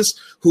Marxists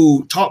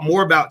who talk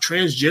more about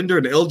transgender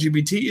and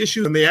LGBT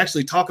issues, and they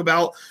actually talk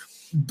about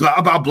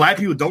about black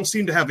people don't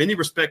seem to have any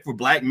respect for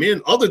black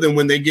men other than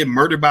when they get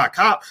murdered by a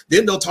cop.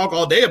 Then they'll talk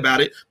all day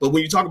about it. But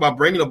when you talk about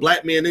bringing a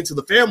black man into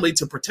the family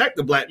to protect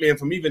the black man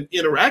from even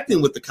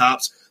interacting with the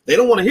cops, they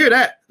don't want to hear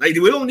that. Like,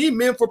 we don't need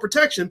men for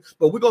protection,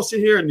 but we're going to sit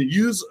here and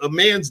use a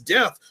man's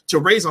death to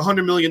raise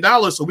 $100 million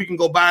so we can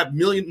go buy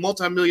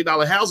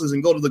multi-million-dollar houses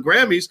and go to the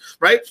Grammys,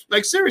 right?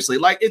 Like, seriously,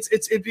 like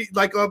it'd be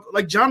like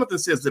Jonathan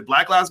says that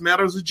Black Lives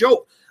Matter is a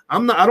joke.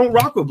 I don't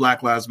rock with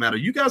Black Lives Matter.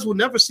 You guys will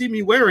never see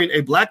me wearing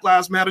a Black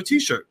Lives Matter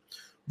t-shirt.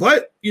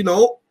 But,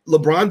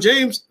 LeBron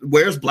James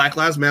wears Black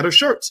Lives Matter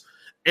shirts.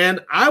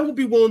 And I will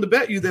be willing to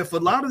bet you that for a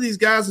lot of these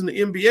guys in the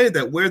NBA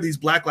that wear these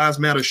Black Lives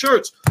Matter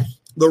shirts,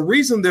 the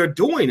reason they're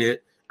doing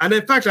it, and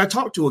in fact, I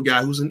talked to a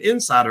guy who's an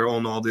insider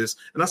on all this,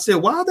 and I said,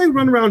 why are they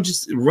running around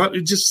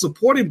just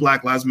supporting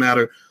Black Lives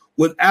Matter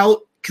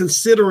without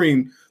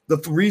considering the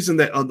reason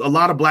that a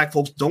lot of black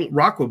folks don't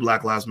rock with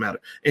Black Lives Matter?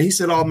 And he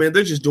said, oh, man,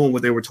 they're just doing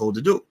what they were told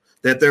to do.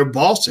 That their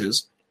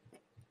bosses,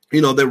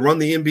 that run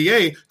the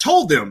NBA,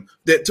 told them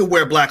that to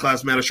wear Black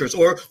Lives Matter shirts,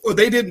 or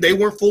they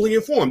weren't fully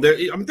informed.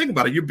 Think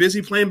about it. You're busy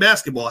playing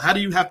basketball. How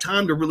do you have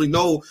time to really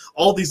know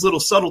all these little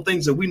subtle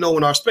things that we know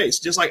in our space?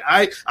 Just like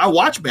I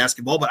watch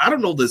basketball, but I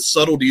don't know the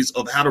subtleties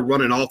of how to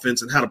run an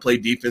offense and how to play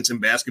defense in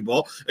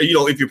basketball.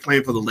 If you're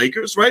playing for the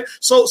Lakers, right?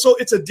 So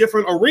it's a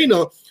different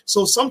arena.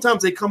 So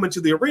sometimes they come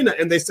into the arena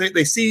and they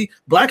see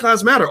Black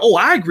Lives Matter. Oh,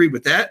 I agree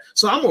with that.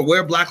 So I'm going to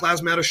wear a Black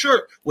Lives Matter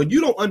shirt when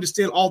you don't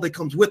understand all that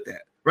comes with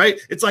that.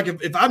 Right. It's like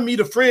if I meet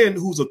a friend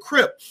who's a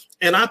Crip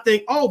and I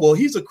think, oh, well,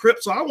 he's a Crip,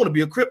 so I want to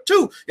be a Crip,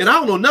 too. And I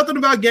don't know nothing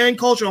about gang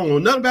culture. I don't know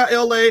nothing about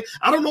L.A.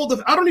 I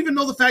don't even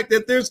know the fact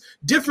that there's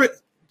different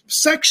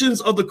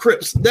sections of the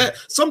Crips that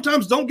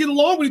sometimes don't get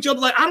along with each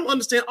other. Like, I don't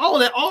understand all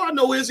of that. All I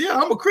know is, yeah,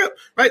 I'm a Crip.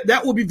 Right.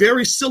 That would be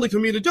very silly for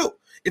me to do.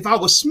 If I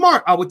was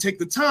smart, I would take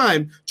the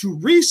time to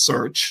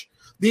research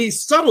the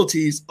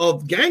subtleties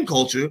of gang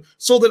culture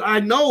so that I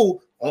know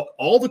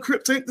all the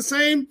Crips ain't the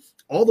same.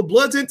 All the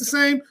Bloods ain't the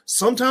same.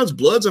 Sometimes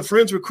Bloods are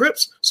friends with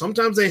Crips.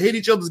 Sometimes they hate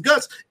each other's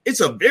guts. It's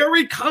a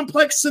very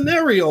complex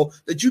scenario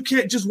that you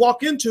can't just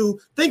walk into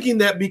thinking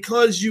that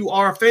because you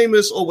are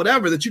famous or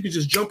whatever, that you can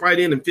just jump right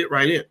in and fit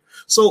right in.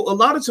 So a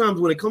lot of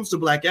times when it comes to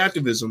black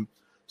activism,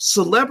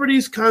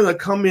 celebrities kind of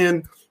come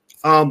in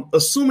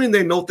assuming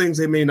they know things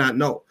they may not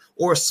know,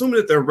 or assuming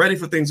that they're ready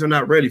for things they're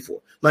not ready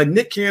for. Like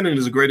Nick Cannon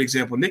is a great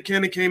example. Nick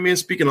Cannon came in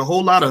speaking a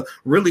whole lot of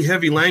really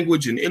heavy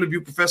language and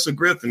interviewed Professor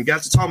Griff and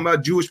got to talking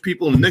about Jewish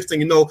people. And the next thing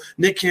you know,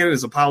 Nick Cannon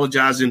is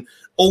apologizing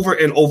over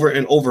and over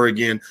and over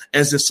again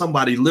as if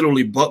somebody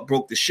literally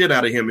broke the shit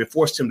out of him and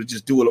forced him to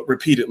just do it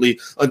repeatedly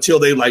until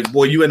they like,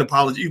 boy, you ain't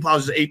apologize. You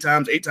apologize 8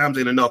 times. 8 times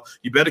ain't enough.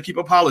 You better keep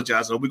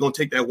apologizing or we're going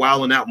to take that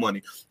wilding out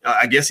money.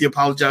 I guess he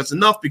apologized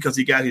enough because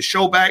he got his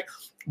show back,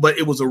 but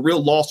it was a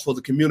real loss for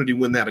the community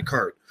when that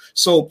occurred.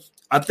 So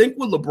I think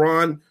with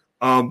LeBron,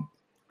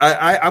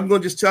 I'm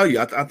going to just tell you,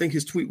 I think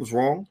his tweet was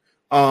wrong.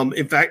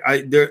 In fact,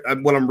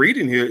 what I'm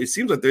reading here, it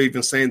seems like they're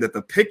even saying that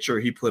the picture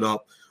he put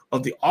up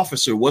of the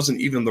officer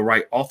wasn't even the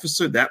right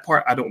officer. That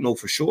part, I don't know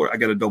for sure. I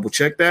got to double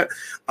check that.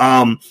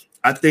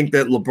 I think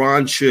that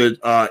LeBron should,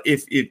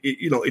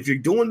 if you're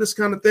doing this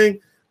kind of thing,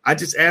 I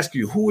just ask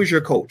you, who is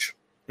your coach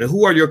and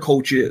who are your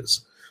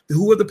coaches?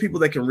 Who are the people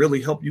that can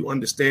really help you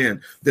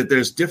understand that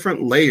there's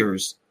different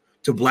layers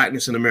to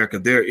blackness in America?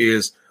 There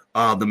is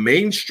the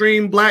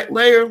mainstream black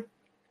layer.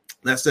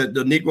 That's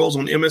the Negroes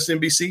on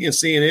MSNBC and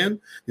CNN,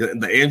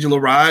 the Angela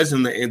Rye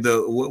and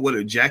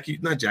the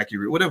Jackie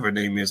Reed, whatever her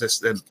name is. That's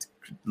that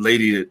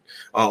lady that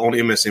on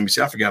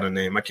MSNBC. I forgot her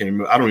name. I can't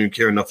remember. I don't even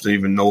care enough to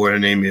even know what her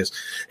name is.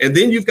 And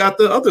then you've got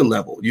the other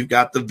level. You've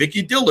got the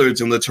Vicky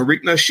Dillards and the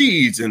Tariq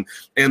Nasheeds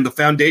and the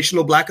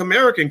foundational Black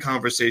American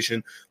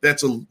conversation.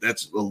 That's a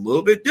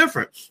little bit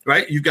different,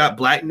 right? You've got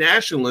Black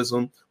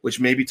nationalism, which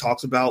maybe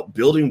talks about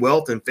building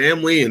wealth and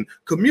family and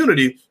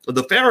community,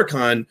 the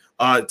Farrakhan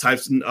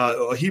types,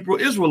 Hebrew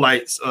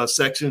Israelites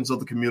sections of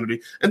the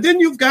community. And then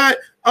you've got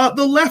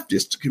the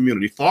leftist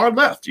community, far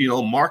left,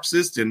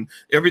 Marxist and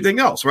everything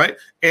else, right?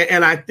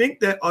 And I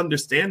think that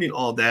understanding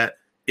all that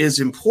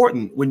is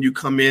important when you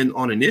come in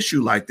on an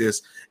issue like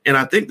this. And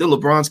I think that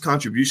LeBron's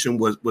contribution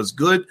was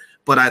good.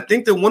 But I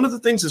think that one of the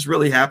things that's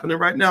really happening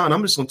right now, and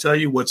I'm just going to tell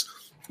you what's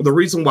the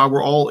reason why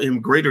we're all in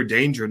greater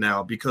danger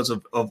now because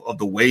of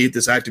the way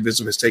this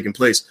activism has taken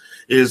place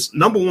is,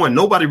 number one,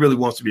 nobody really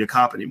wants to be a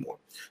cop anymore.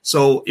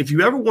 So if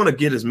you ever want to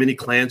get as many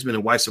Klansmen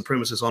and white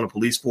supremacists on a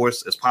police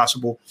force as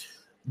possible,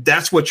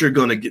 that's what you're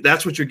going to get.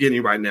 That's what you're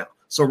getting right now.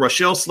 So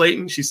Rochelle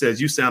Slayton, she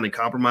says, you sounding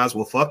compromised.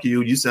 Well, fuck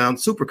you. You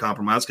sound super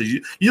compromised because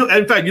you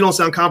in fact, you don't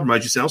sound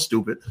compromised. You sound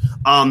stupid.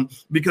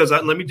 Because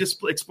let me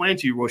just explain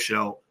to you,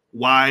 Rochelle,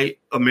 why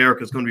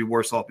America is going to be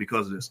worse off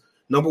because of this.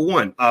 Number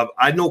one,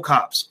 I know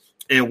cops.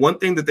 And one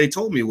thing that they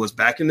told me was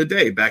back in the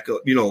day,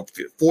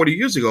 40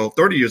 years ago,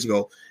 30 years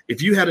ago,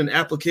 if you had an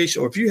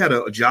application or if you had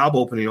a job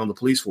opening on the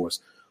police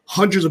force,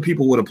 hundreds of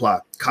people would apply.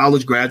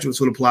 College graduates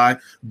would apply,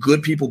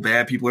 good people,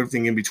 bad people,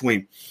 everything in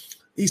between.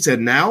 He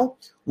said now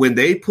when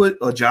they put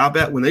a job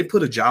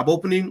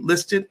opening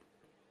listed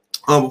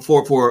for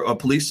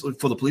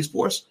the police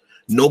force,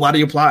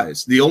 Nobody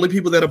applies. The only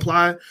people that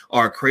apply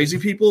are crazy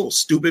people,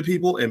 stupid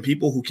people, and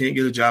people who can't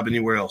get a job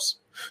anywhere else.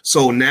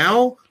 So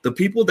now the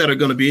people that are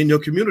going to be in your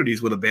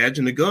communities with a badge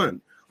and a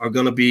gun are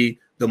going to be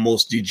the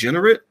most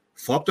degenerate,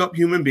 fucked up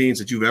human beings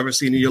that you've ever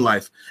seen in your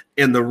life.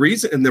 And the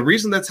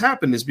reason that's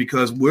happened is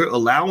because we're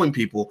allowing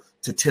people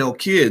to tell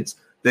kids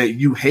that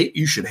you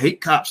should hate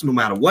cops no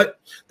matter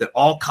what, that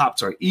all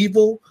cops are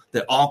evil,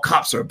 that all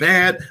cops are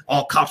bad,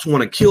 all cops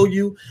want to kill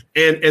you.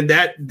 And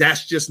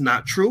that's just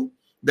not true.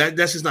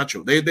 That's just not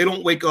true. They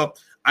don't wake up.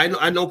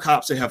 I know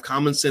cops that have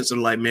common sense and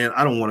are like, man,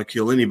 I don't want to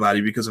kill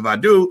anybody because if I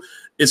do,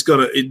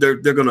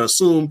 they're gonna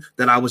assume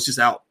that I was just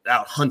out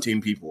hunting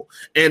people.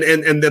 And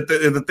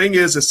the thing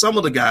is that some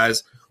of the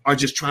guys are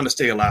just trying to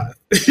stay alive.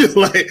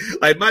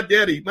 like my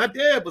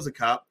dad was a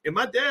cop, and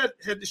my dad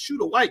had to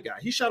shoot a white guy.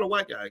 He shot a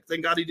white guy.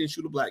 Thank God he didn't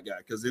shoot a black guy,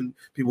 because then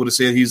people would have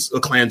said he's a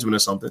Klansman or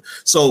something.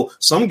 So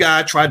some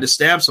guy tried to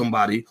stab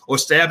somebody or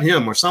stab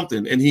him or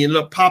something, and he ended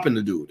up popping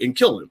the dude and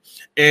killing him.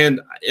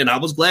 And I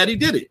was glad he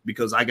did it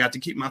because I got to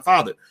keep my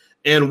father.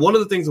 And one of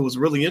the things that was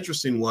really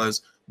interesting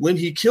was when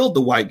he killed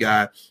the white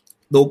guy,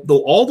 though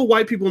all the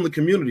white people in the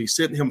community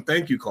sent him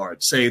thank you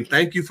cards saying,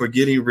 thank you for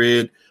getting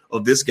rid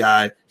of this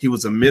guy. He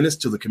was a menace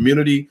to the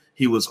community.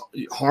 He was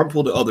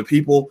harmful to other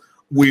people.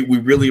 We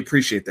really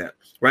appreciate that.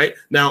 Right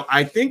now,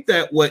 I think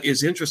that what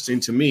is interesting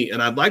to me,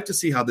 and I'd like to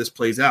see how this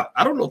plays out.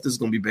 I don't know if this is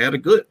going to be bad or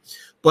good,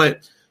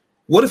 but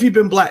what if he'd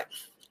been black?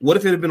 What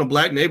if it had been a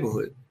black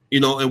neighborhood?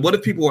 And what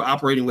if people were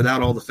operating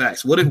without all the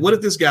facts? What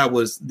if this guy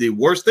was the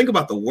worst? Think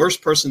about the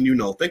worst person you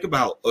know. Think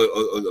about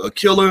a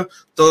killer,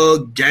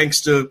 thug,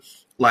 gangster,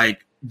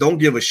 like don't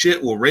give a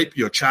shit, will rape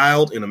your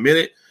child in a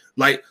minute.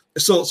 Like,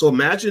 so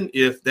imagine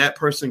if that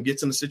person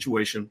gets in a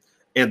situation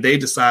and they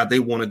decide they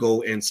want to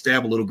go and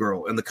stab a little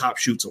girl and the cop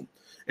shoots them.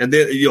 And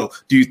then,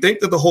 do you think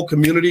that the whole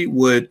community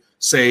would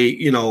say,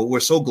 we're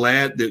so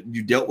glad that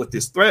you dealt with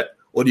this threat?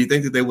 Or do you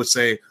think that they would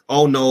say,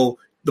 oh no,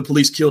 the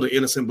police killed an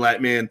innocent black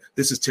man.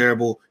 This is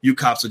terrible. You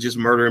cops are just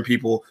murdering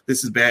people.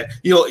 This is bad.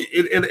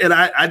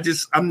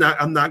 I'm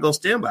not going to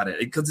stand by that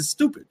because it's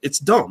stupid. It's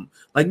dumb.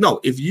 Like, no,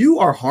 if you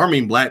are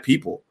harming black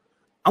people,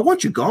 I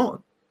want you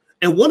gone.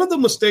 And one of the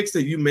mistakes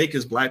that you make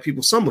as black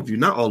people, some of you,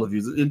 not all of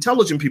you,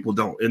 intelligent people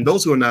don't. And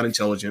those who are not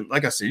intelligent,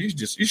 like I said, you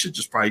should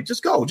just probably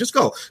just go.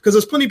 Because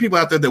there's plenty of people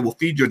out there that will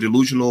feed your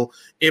delusional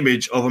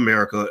image of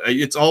America.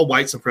 It's all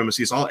white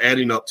supremacy. It's all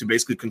adding up to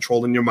basically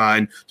controlling your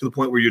mind to the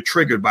point where you're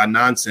triggered by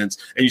nonsense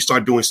and you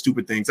start doing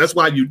stupid things. That's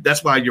why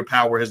your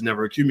power has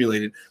never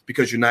accumulated,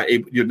 because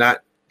you're not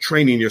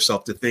training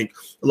yourself to think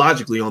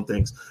logically on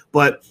things.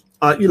 But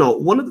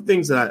one of the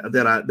things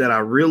that I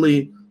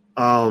really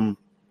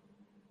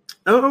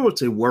I don't want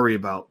to say worry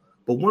about,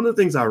 but one of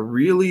the things I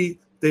really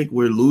think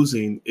we're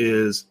losing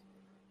is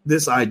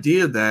this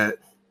idea that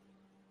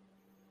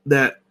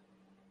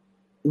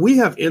we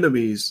have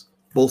enemies,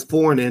 both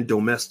foreign and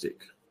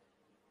domestic.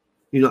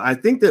 I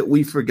think that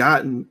we've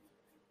forgotten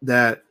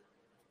that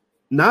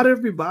not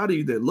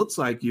everybody that looks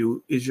like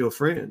you is your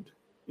friend.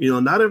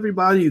 Not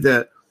everybody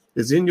that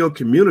is in your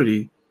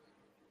community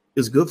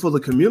is good for the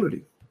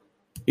community.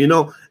 And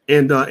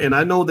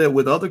I know that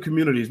with other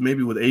communities,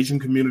 maybe with Asian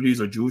communities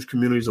or Jewish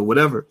communities or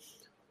whatever,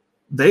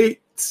 they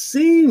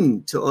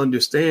seem to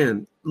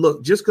understand,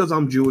 look, just because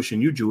I'm Jewish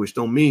and you Jewish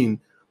don't mean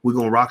we're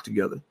going to rock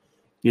together.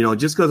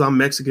 Just because I'm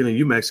Mexican and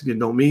you Mexican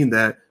don't mean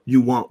that you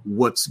want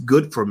what's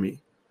good for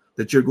me,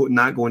 that you're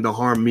not going to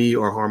harm me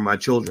or harm my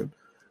children.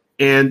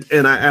 And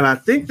I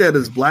think that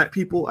as black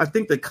people, I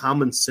think that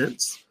common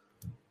sense,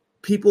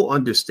 people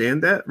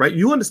understand that, right?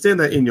 You understand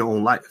that in your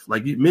own life.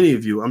 Like many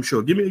of you, I'm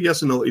sure, give me a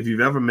yes or no if you've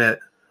ever met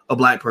a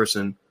black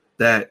person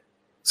that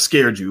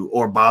scared you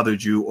or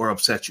bothered you or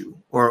upset you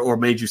or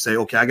made you say,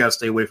 okay, I got to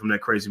stay away from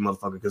that crazy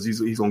motherfucker because he's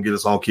going to get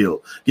us all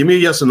killed. Give me a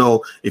yes or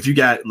no if you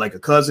got like a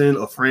cousin,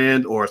 a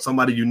friend, or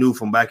somebody you knew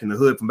from back in the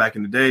hood, from back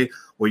in the day,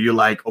 where you're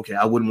like, okay,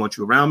 I wouldn't want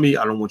you around me.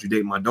 I don't want you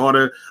dating my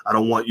daughter. I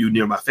don't want you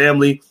near my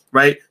family,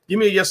 right? Give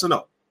me a yes or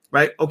no,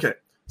 right? Okay.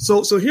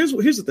 So here's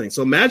the thing.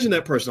 So imagine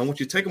that person. I want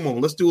you to take a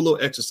moment. Let's do a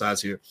little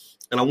exercise here.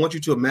 And I want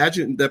you to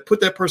imagine that, put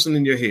that person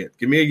in your head.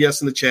 Give me a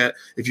yes in the chat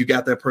if you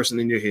got that person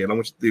in your head. I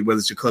want you to, whether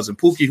it's your cousin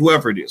Pookie,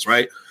 whoever it is,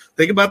 right?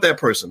 Think about that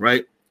person,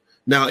 right?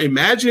 Now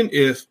imagine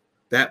if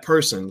that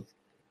person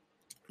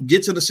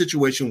gets in a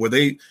situation where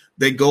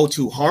they go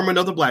to harm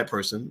another black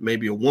person,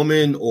 maybe a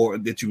woman or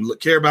that you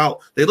care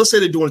about. Let's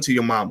say they're doing it to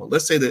your mama.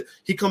 Let's say that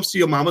he comes to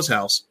your mama's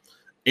house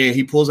and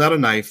he pulls out a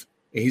knife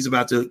and he's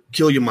about to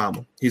kill your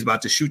mama. He's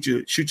about to shoot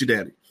your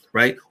daddy,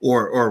 right?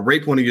 Or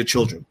rape one of your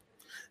children.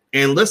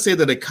 And let's say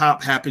that a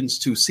cop happens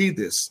to see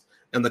this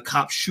and the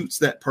cop shoots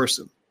that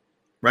person,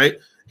 right?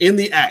 In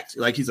the act,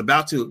 like he's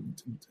about to,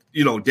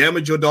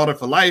 damage your daughter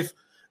for life.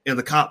 And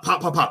the cop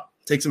pop,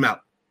 takes him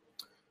out.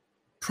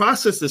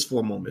 Process this for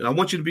a moment. I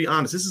want you to be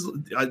honest. This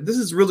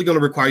is really going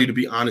to require you to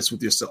be honest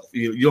with yourself.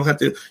 You don't have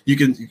to, you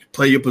can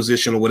play your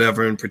position or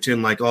whatever and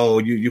pretend like, oh,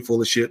 you're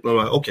full of shit.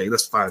 Okay,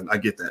 that's fine. I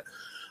get that.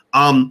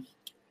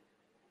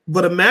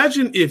 But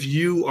imagine if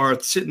you are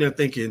sitting there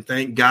thinking,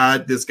 thank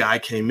God this guy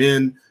came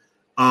in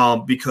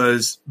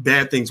because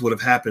bad things would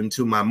have happened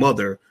to my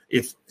mother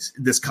if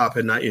this cop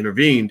had not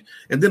intervened.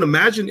 And then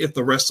imagine if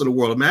the rest of the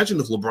world, imagine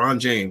if LeBron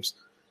James,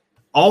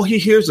 all he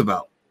hears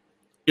about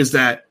is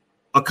that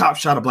a cop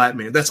shot a black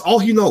man. That's all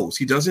he knows.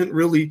 He doesn't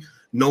really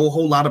know a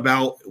whole lot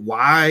about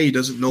why. He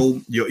doesn't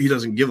know, he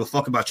doesn't give a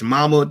fuck about your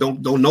mama.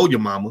 Don't know your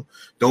mama.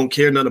 Don't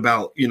care nothing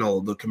about,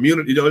 the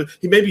community.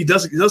 He maybe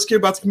does care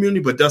about the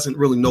community, but doesn't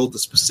really know the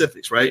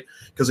specifics, right?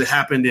 Because it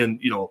happened in,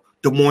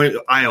 Des Moines,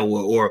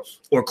 Iowa,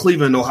 or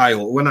Cleveland,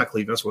 Ohio. Well, not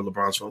Cleveland, that's where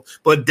LeBron's from,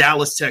 but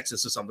Dallas,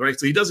 Texas, or something, right?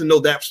 So he doesn't know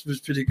that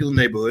particular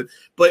neighborhood,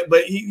 but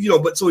he,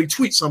 so he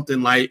tweets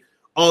something like,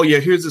 "Oh yeah,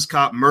 here's this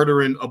cop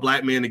murdering a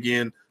black man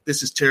again.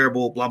 This is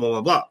terrible, blah, blah,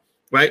 blah, blah."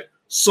 Right?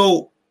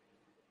 So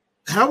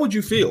how would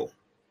you feel?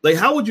 Like,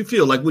 how would you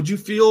feel? Like, would you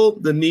feel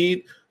the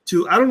need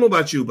to, I don't know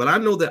about you, but I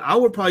know that I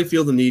would probably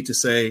feel the need to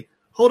say,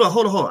 hold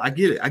on. I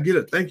get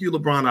it. Thank you,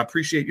 LeBron. I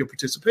appreciate your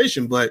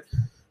participation, but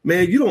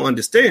man, you don't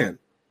understand.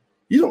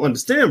 You don't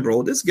understand,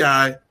 bro. This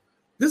guy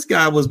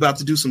was about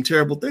to do some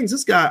terrible things.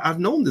 This guy, I've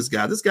known this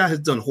guy. This guy has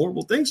done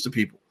horrible things to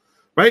people,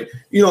 right?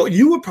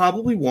 You would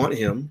probably want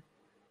him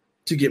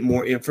to get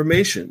more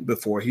information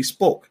before he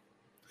spoke.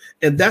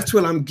 And that's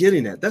what I'm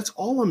getting at. That's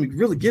all I'm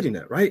really getting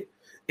at, right?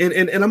 And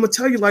I'm going to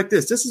tell you like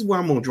this. This is where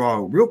I'm going to draw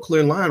a real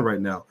clear line right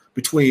now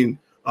between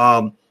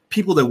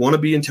people that want to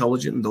be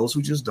intelligent and those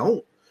who just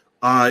don't.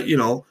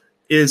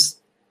 Is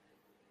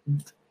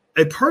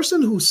a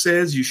person who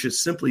says you should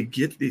simply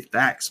get the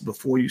facts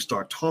before you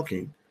start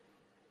talking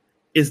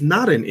is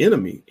not an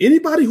enemy.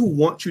 Anybody who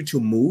wants you to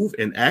move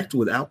and act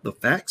without the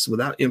facts,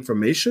 without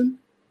information,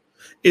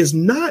 is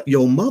not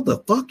your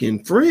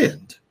motherfucking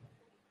friend.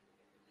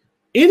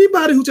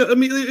 Anybody who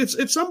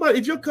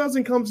if your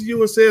cousin comes to you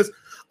and says,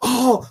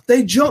 "Oh,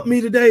 they jumped me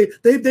today.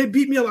 They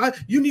beat me up.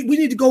 We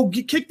need to go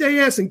kick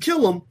their ass and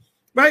kill them,"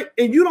 right?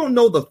 And you don't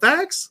know the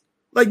facts.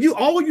 Like,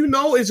 all you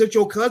know is that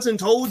your cousin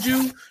told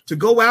you to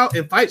go out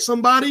and fight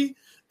somebody,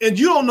 and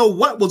you don't know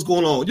what was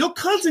going on. Your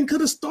cousin could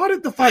have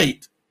started the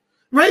fight,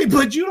 right?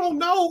 But you don't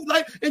know,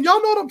 and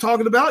y'all know what I'm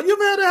talking about. You've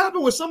had it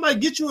happen where somebody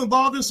gets you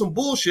involved in some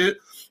bullshit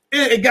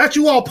and got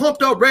you all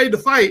pumped up, ready to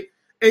fight,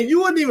 and you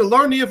wouldn't even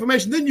learn the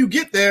information. Then you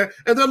get there,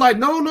 and they're like,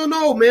 no,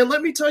 man,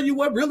 let me tell you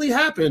what really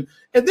happened.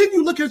 And then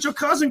you look at your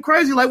cousin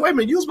crazy, like, wait a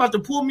minute, you was about to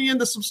pull me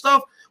into some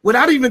stuff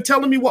without even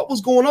telling me what was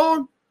going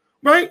on.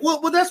 Right. Well,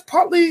 that's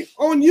partly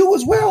on you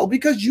as well,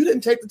 because you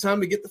didn't take the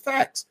time to get the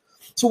facts.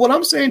 So what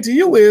I'm saying to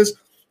you is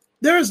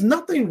there is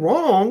nothing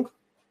wrong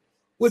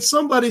with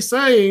somebody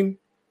saying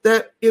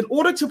that in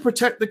order to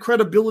protect the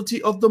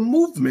credibility of the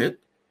movement,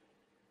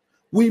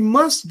 we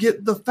must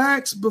get the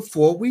facts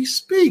before we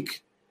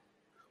speak.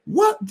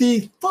 What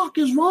the fuck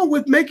is wrong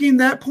with making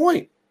that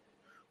point?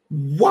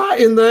 Why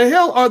in the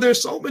hell are there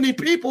so many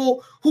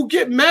people who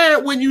get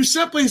mad when you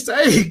simply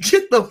say,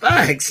 get the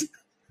facts?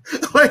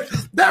 Like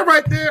that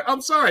right there, I'm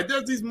sorry.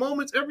 There's these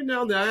moments every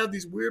now and then. I have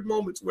these weird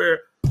moments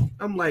where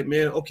I'm like,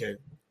 man, okay,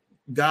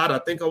 God, I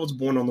think I was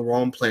born on the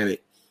wrong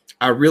planet.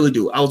 I really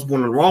do. I was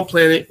born on the wrong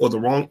planet or the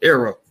wrong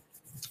era,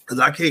 because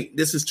I can't.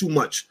 This is too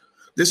much.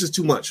 This is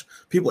too much.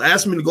 People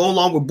ask me to go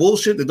along with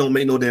bullshit that don't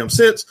make no damn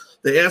sense.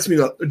 They ask me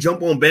to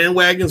jump on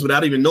bandwagons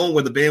without even knowing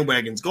where the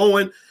bandwagon's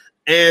going.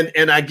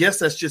 And I guess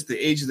that's just the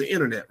age of the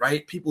internet,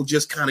 right? People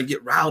just kind of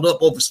get riled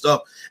up over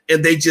stuff,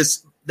 and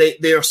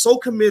they are so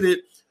committed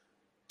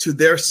to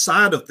their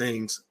side of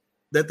things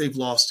that they've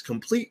lost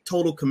complete,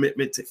 total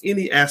commitment to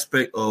any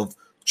aspect of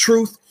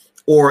truth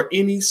or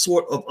any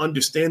sort of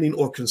understanding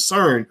or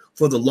concern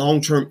for the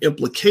long-term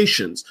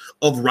implications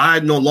of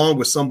riding along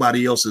with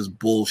somebody else's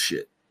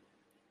bullshit,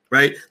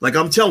 right? Like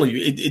I'm telling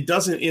you, it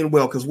doesn't end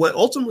well, because what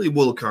ultimately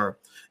will occur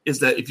is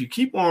that if you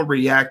keep on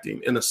reacting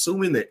and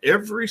assuming that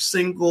every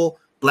single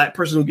black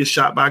person who gets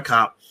shot by a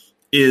cop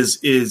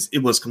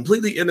it was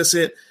completely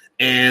innocent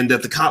and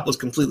that the cop was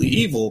completely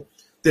evil,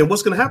 then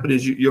what's going to happen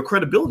is your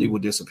credibility will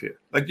disappear.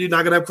 Like, you're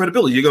not going to have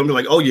credibility. You're going to be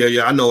like, oh,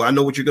 yeah, I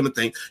know what you're going to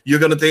think. You're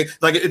going to think,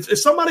 like, if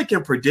somebody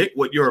can predict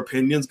what your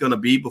opinion is going to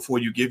be before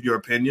you give your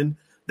opinion,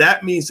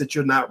 that means that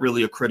you're not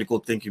really a critical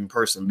thinking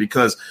person,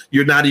 because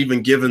you're not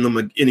even giving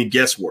them any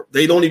guesswork.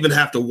 They don't even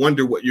have to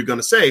wonder what you're going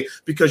to say,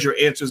 because your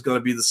answer is going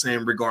to be the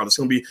same regardless. It's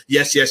going to be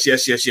yes, yes,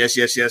 yes, yes, yes,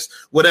 yes, yes,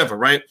 whatever,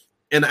 right?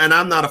 And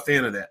I'm not a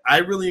fan of that. I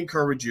really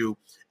encourage you,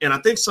 and I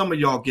think some of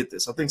y'all get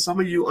this. I think some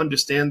of you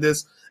understand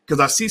this, because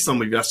I see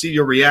some of you. I see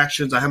your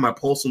reactions. I have my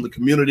pulse on the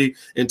community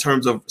in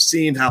terms of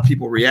seeing how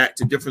people react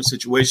to different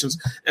situations.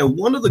 And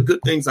one of the good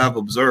things I've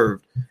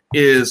observed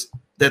is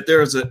that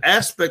there is an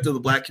aspect of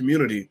the black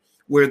community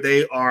where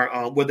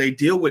they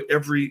deal with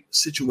every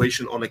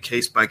situation on a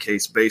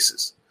case-by-case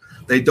basis.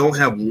 They don't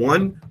have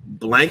one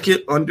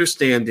blanket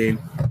understanding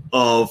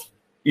of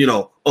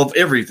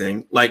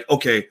everything. Like,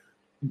 okay,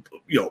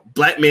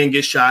 black man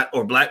gets shot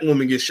or black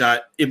woman gets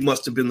shot. It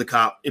must have been the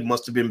cop. It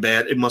must have been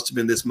bad. It must have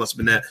been this, must have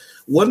been that.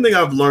 One thing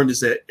I've learned is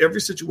that every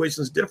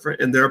situation is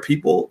different, and there are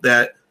people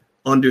that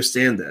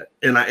understand that.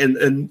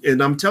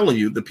 And I'm telling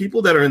you, the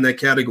people that are in that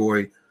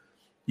category,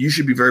 you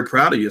should be very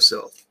proud of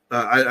yourself.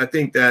 I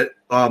think that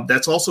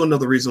that's also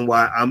another reason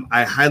why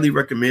I highly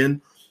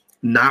recommend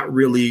not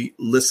really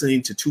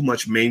listening to too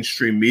much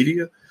mainstream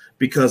media,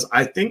 because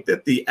I think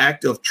that the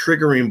act of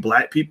triggering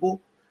Black people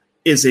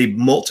is a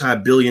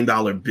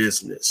multi-billion-dollar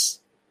business.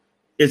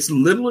 It's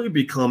literally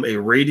become a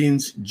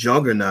ratings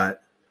juggernaut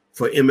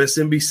for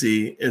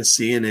MSNBC and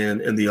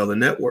CNN and the other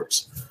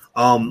networks.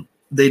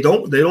 They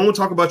don't want to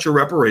talk about your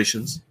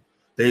reparations.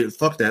 They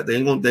fuck that. They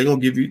ain't gonna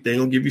give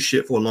you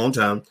shit for a long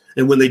time.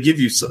 And when they give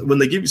you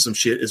some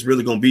shit, it's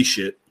really gonna be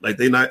shit. Like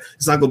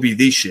it's not gonna be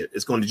the shit.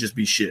 It's going to just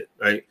be shit,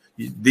 right?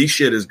 The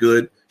shit is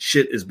good.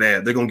 Shit is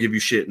bad. They're gonna give you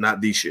shit,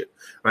 not the shit,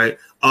 right?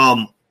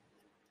 And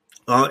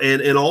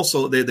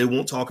also they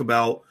won't talk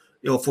about,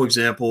 for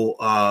example,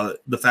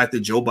 the fact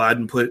that Joe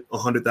Biden put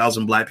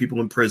 100,000 Black people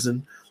in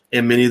prison,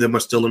 and many of them are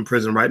still in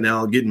prison right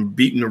now, getting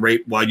beaten and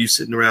raped while you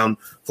sitting around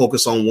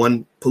focused on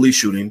one police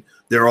shooting.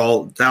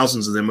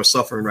 Thousands of them are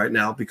suffering right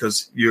now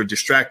because you're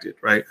distracted,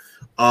 right?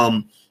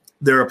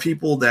 There are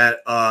people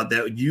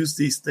that use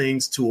these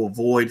things to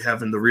avoid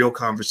having the real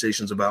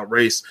conversations about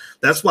race.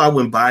 That's why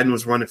when Biden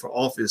was running for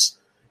office,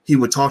 he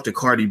would talk to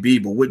Cardi B,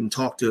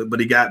 but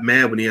he got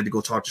mad when he had to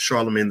go talk to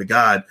Charlamagne the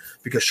God,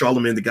 because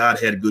Charlamagne the God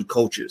had good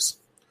coaches.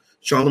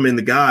 Charlamagne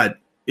the God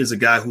is a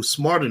guy who's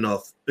smart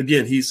enough.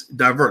 Again, he's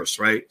diverse,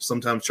 right?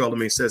 Sometimes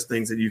Charlamagne says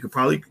things that you could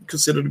probably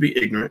consider to be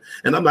ignorant,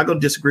 and I'm not going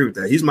to disagree with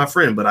that. He's my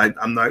friend, but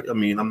I'm not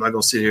going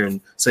to sit here and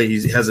say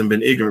he hasn't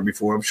been ignorant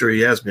before. I'm sure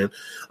he has been,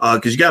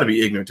 because you got to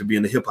be ignorant to be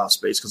in the hip hop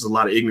space, because a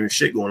lot of ignorant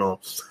shit going on.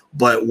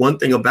 But one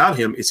thing about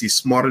him is he's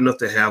smart enough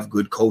to have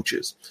good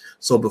coaches.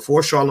 So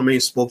before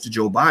Charlamagne spoke to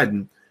Joe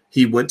Biden,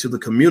 he went to the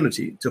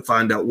community to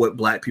find out what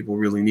Black people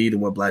really need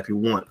and what Black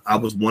people want. I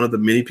was one of the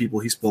many people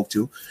he spoke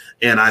to,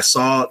 and I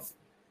saw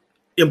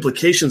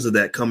implications of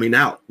that coming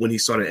out when he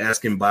started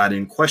asking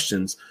Biden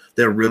questions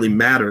that really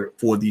matter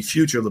for the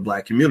future of the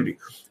Black community.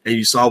 And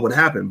you saw what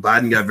happened.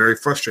 Biden got very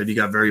frustrated. He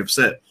got very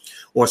upset.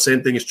 Or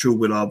same thing is true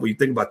with when you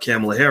think about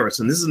Kamala Harris.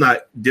 And this is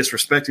not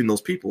disrespecting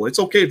those people. It's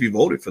okay if you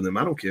voted for them.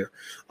 I don't care.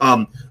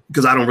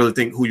 Because I don't really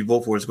think who you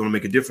vote for is going to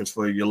make a difference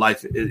for your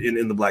life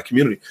in the Black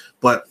community.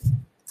 But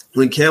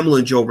when Kamala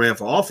and Joe ran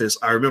for office,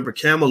 I remember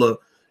Kamala,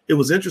 it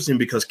was interesting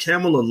because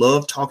Kamala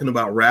loved talking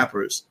about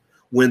rappers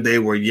when they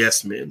were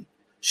yes men.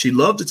 She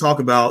loved to talk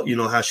about,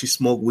 how she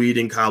smoked weed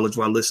in college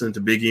while listening to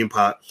Biggie and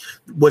Pac.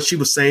 What she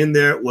was saying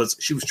there was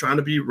she was trying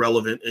to be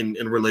relevant and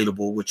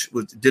relatable, which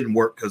didn't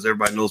work because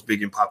everybody knows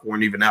Biggie and Pac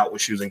weren't even out when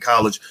she was in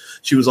college.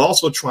 She was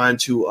also trying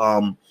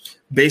to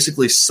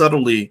basically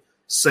subtly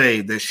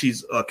say that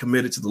she's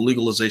committed to the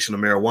legalization of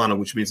marijuana,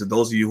 which means that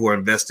those of you who are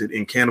invested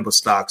in cannabis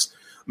stocks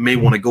may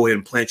want to go ahead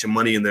and plant your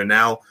money in there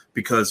now,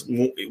 because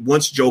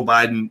once Joe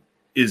Biden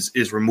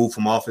is removed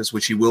from office,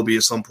 which he will be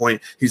at some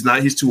point. He's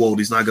too old.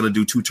 He's not going to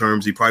do 2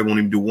 terms. He probably won't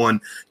even do 1.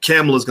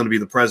 Kamala is going to be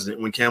the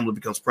president. When Kamala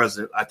becomes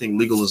president, I think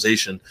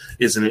legalization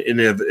is an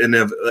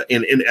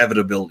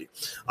inevitability.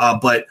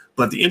 But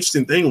the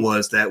interesting thing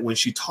was that when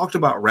she talked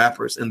about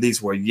rappers, and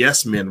these were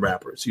yes men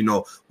rappers,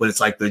 but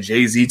it's like the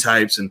Jay-Z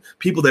types and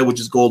people that would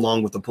just go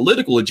along with the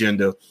political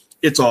agenda,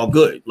 it's all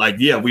good. Like,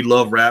 yeah, we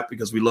love rap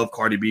because we love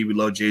Cardi B, we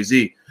love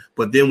Jay-Z.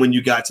 But then when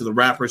you got to the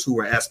rappers who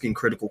were asking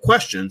critical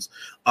questions,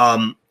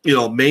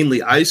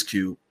 mainly Ice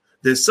Cube,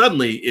 then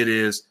suddenly it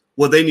is,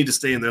 well, they need to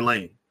stay in their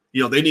lane.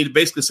 They need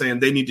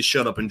to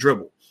shut up and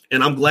dribble.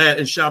 And I'm glad,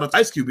 and shout out to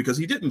Ice Cube, because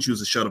he didn't choose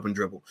to shut up and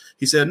dribble.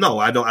 He said, no,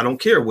 I don't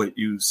care what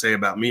you say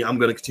about me. I'm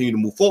going to continue to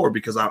move forward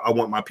because I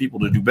want my people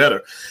to do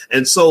better.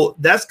 And so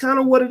that's kind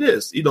of what it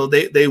is.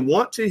 They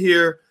want to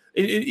hear,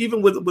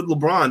 even with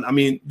LeBron, I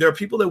mean, there are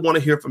people that want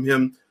to hear from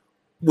him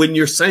when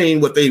you're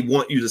saying what they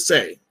want you to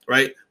say.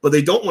 Right. But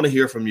they don't want to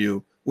hear from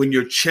you when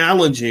you're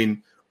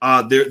challenging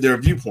their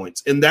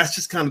viewpoints. And that's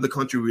just kind of the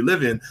country we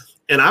live in.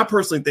 And I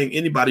personally think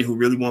anybody who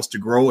really wants to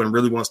grow and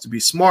really wants to be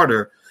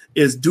smarter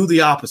is do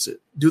the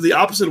opposite. Do the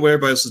opposite of what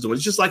everybody else is doing.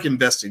 It's just like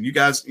investing. You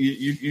guys,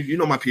 you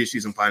know my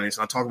PhD's in finance,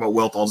 and I talk about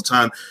wealth all the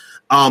time.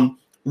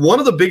 One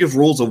of the biggest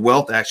rules of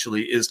wealth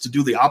actually is to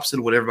do the opposite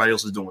of what everybody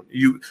else is doing.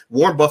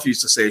 Warren Buffett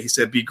used to say, he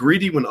said, be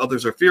greedy when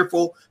others are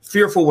fearful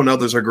when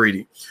others are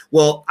greedy.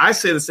 Well, I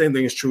say the same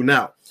thing is true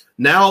now.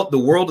 Now the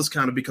world is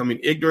kind of becoming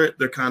ignorant.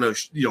 They're kind of,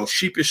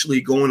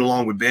 sheepishly going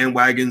along with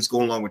bandwagons,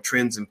 going along with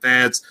trends and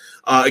fads.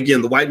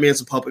 Again, the white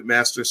man's a puppet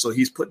master. So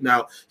he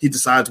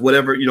decides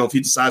whatever, if he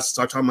decides to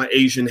start talking about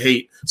Asian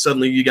hate,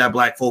 suddenly you got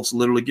Black folks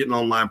literally getting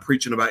online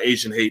preaching about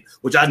Asian hate,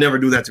 which I never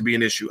knew that to be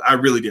an issue. I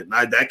really didn't.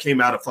 That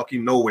came out of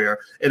fucking nowhere,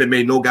 and it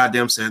made no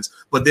goddamn sense.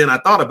 But then I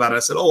thought about it. I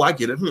said, oh, I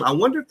get it. I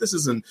wonder if this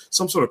is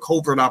some sort of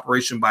covert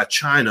operation by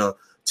China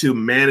to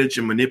manage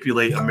and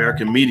manipulate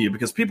American media,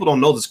 because people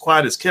don't know this.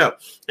 Quiet is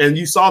kept. And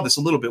you saw this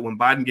a little bit when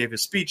Biden gave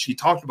his speech. He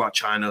talked about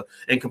China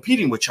and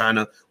competing with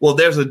China. Well,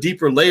 there's a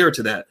deeper layer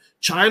to that.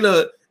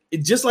 China,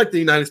 just like the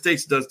United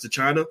States does to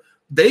China,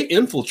 they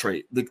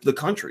infiltrate the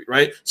country,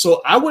 right?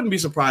 So I wouldn't be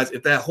surprised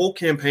if that whole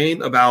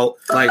campaign about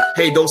like,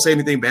 hey, don't say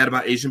anything bad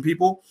about Asian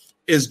people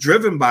is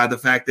driven by the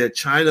fact that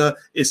China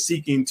is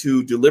seeking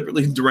to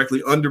deliberately and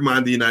directly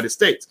undermine the United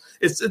States.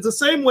 It's the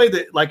same way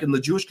that, like in the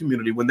Jewish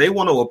community, when they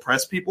want to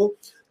oppress people,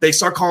 they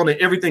start calling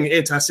it everything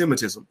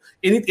anti-Semitism.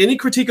 Any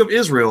critique of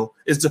Israel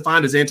is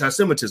defined as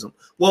anti-Semitism.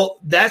 Well,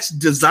 that's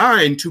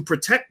designed to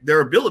protect their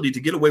ability to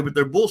get away with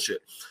their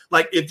bullshit.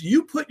 Like, if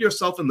you put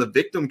yourself in the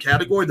victim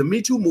category, the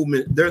Me Too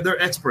movement,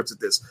 they're experts at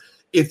this.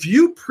 If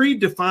you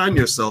predefine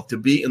yourself to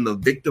be in the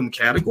victim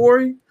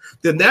category,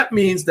 then that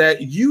means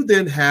that you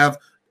then have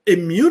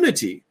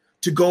immunity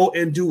to go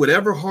and do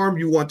whatever harm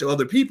you want to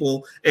other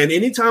people. And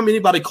anytime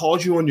anybody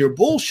calls you on your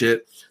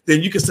bullshit,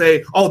 then you can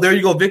say, oh, there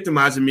you go,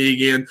 victimizing me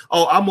again.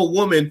 Oh, I'm a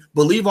woman,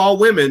 believe all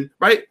women,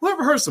 right?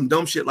 Whoever heard some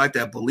dumb shit like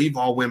that, believe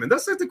all women?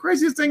 That's like the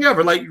craziest thing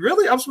ever. Like,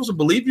 really? I'm supposed to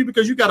believe you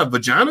because you got a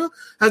vagina?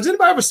 Has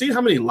anybody ever seen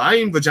how many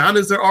lying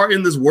vaginas there are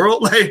in this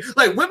world?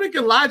 Like women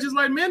can lie just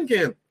like men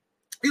can.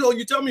 You know,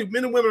 you tell me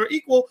men and women are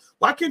equal.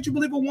 Why can't you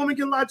believe a woman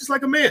can lie just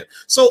like a man?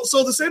 So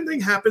the same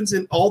thing happens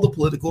in all the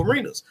political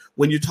arenas.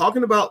 When you're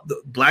talking about the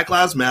Black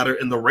Lives Matter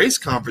and the race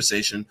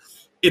conversation,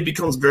 it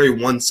becomes very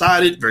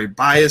one-sided, very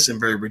biased, and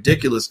very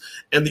ridiculous.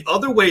 And the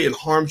other way it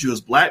harms you as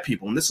Black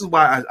people, and this is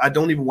why I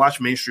don't even watch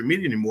mainstream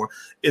media anymore,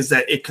 is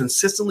that it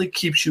consistently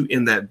keeps you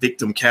in that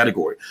victim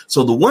category.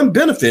 So the one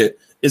benefit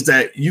is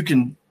that you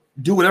can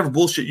do whatever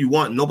bullshit you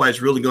want.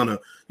 Nobody's really going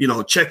to,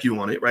 check you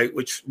on it, right?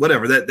 Which,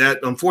 whatever, that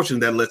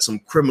unfortunately, that lets some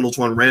criminals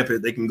run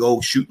rampant. They can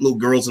go shoot little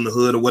girls in the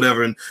hood or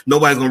whatever, and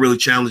nobody's going to really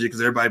challenge it because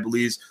everybody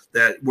believes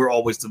that we're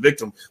always the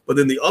victim. But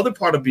then the other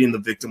part of being the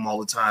victim all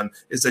the time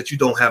is that you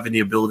don't have any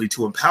ability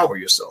to empower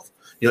yourself.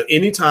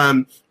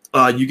 Anytime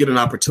you get an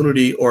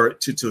opportunity or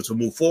to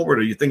move forward,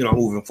 or you're thinking about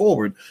moving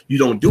forward, you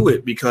don't do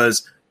it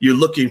because you're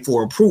looking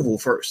for approval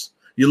first.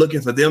 You're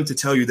looking for them to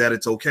tell you that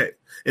it's okay.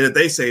 And if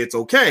they say it's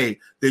okay,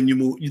 then you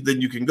move.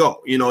 Then you can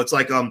go. It's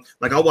like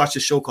I watched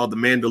a show called The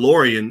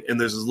Mandalorian, and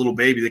there's this little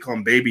baby. They call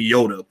him Baby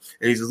Yoda,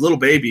 and he's this little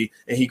baby,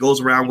 and he goes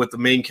around with the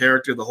main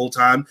character the whole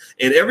time.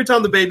 And every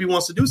time the baby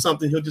wants to do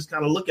something, he'll just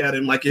kind of look at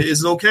him like,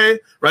 "Is it okay?"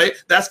 Right?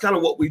 That's kind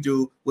of what we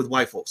do with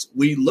white folks.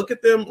 We look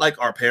at them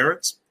like our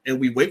parents, and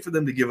we wait for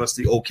them to give us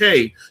the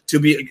okay to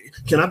be.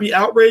 Can I be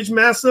outraged,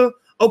 massa?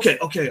 Okay,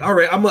 all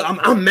right.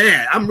 I'm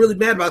mad. I'm really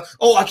mad about.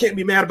 Oh, I can't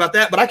be mad about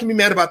that, but I can be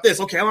mad about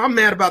this. Okay, I'm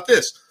mad about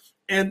this.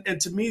 And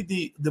to me,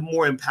 the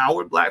more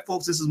empowered Black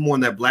folks, this is more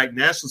in that Black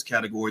nationalist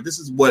category. This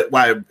is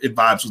why it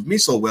vibes with me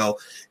so well,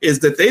 is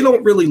that they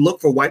don't really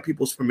look for white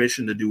people's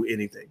permission to do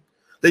anything.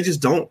 They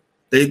just don't.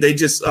 They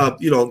just,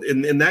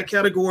 in that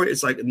category,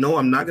 it's like, no,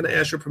 I'm not going to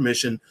ask your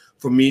permission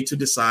for me to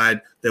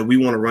decide that we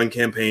want to run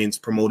campaigns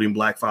promoting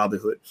Black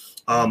fatherhood.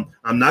 I'm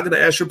not going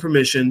to ask your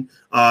permission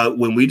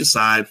when we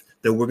decide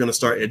that we're going to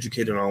start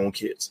educating our own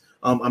kids.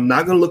 I'm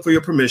not going to look for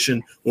your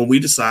permission when we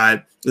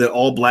decide that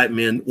all Black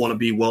men want to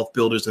be wealth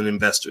builders and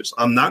investors.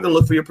 I'm not going to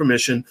look for your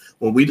permission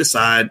when we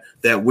decide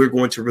that we're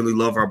going to really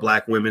love our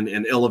Black women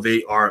and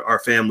elevate our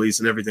families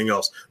and everything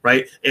else,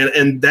 right?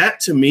 And that,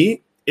 to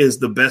me, is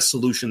the best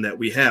solution that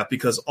we have,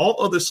 because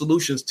all other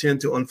solutions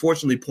tend to,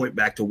 unfortunately, point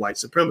back to white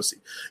supremacy.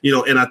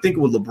 And I think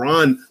with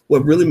LeBron,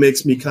 what really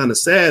makes me kind of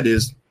sad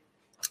is,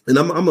 and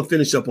I'm going to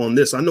finish up on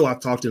this. I know I've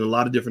talked in a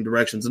lot of different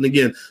directions. And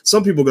again,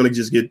 some people are going to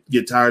just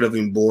get tired of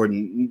him, bored,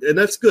 and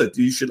that's good.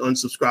 You should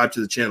unsubscribe to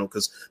the channel,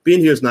 because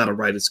being here is not a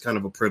right. It's kind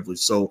of a privilege.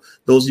 So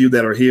those of you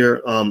that are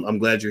here, I'm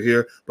glad you're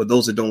here. But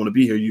those that don't want to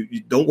be here,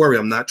 you don't worry.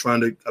 I'm not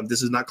trying to,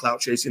 this is not clout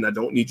chasing. I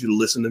don't need you to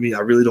listen to me. I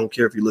really don't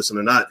care if you listen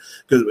or not,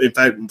 because in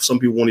fact, some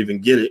people won't even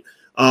get it.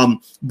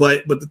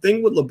 But the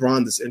thing with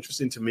LeBron that's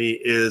interesting to me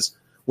is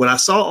when I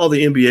saw all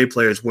the NBA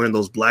players wearing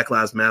those Black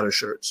Lives Matter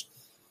shirts,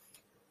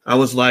 I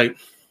was like,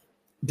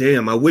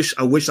 damn, I wish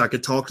I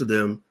could talk to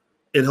them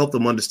and help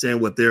them understand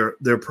what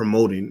they're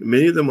promoting.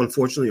 Many of them,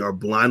 unfortunately, are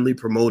blindly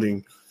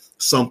promoting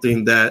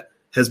something that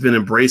has been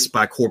embraced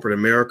by corporate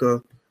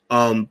America.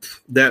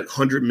 That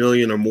 $100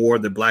 million or more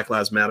that Black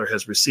Lives Matter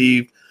has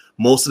received,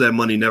 most of that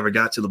money never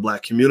got to the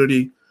Black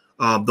community.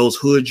 Those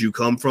hoods you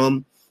come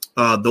from,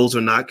 those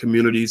are not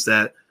communities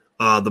that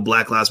the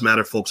Black Lives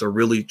Matter folks are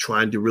really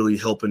trying to really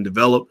help and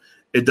develop.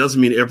 It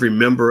doesn't mean every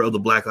member of the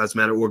Black Lives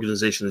Matter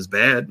organization is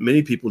bad.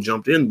 Many people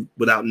jumped in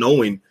without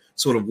knowing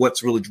sort of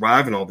what's really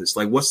driving all this.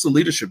 Like, what's the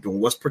leadership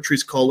doing? What's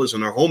Patrice Cullors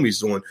and our homies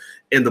doing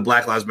in the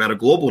Black Lives Matter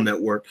Global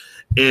Network?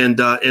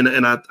 And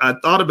I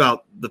thought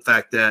about the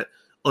fact that,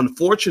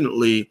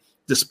 unfortunately,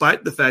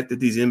 despite the fact that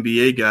these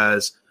NBA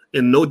guys,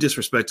 and no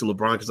disrespect to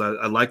LeBron, because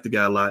I like the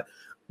guy a lot,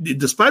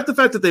 despite the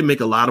fact that they make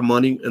a lot of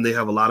money and they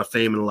have a lot of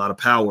fame and a lot of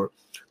power,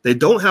 they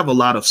don't have a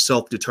lot of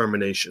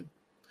self-determination.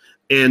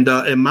 And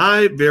in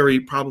my very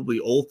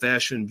probably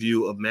old-fashioned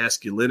view of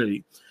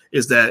masculinity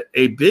is that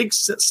a big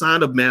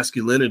sign of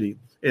masculinity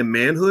and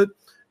manhood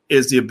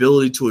is the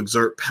ability to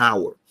exert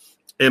power.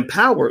 And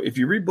power, if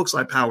you read books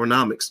like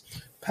Powernomics,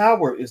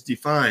 power is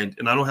defined,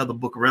 and I don't have the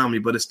book around me,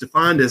 but it's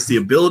defined as the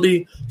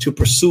ability to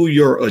pursue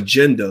your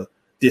agenda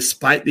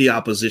despite the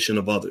opposition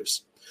of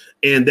others.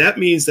 And that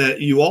means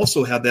that you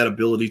also have that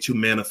ability to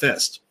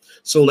manifest.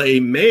 So a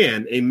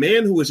man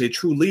who is a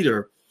true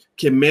leader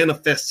can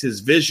manifest his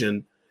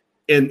vision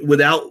and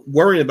without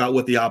worrying about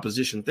what the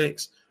opposition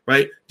thinks,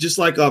 right? Just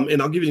like,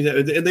 and I'll give you,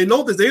 and they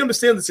know this, they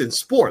understand this in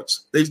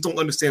sports. They just don't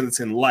understand this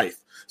in life.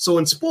 So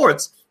in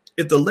sports,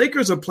 if the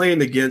Lakers are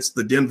playing against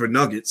the Denver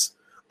Nuggets,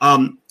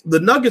 The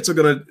Nuggets are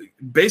going to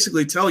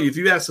basically tell you, if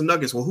you ask the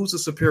Nuggets, well, who's the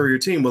superior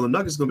team? Well, the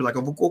Nuggets are going to be like,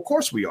 of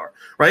course we are,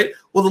 right?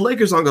 Well, the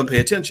Lakers aren't going to pay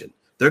attention.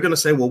 They're going to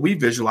say, well, we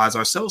visualize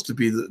ourselves to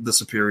be the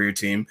superior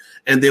team,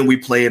 and then we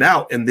play it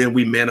out, and then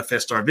we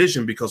manifest our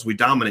vision because we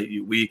dominate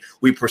you.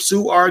 We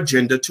pursue our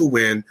agenda to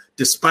win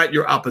despite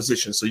your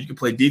opposition. So you can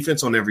play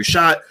defense on every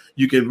shot.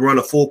 You can run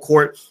a full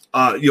court,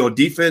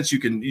 defense. You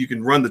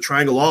can run the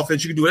triangle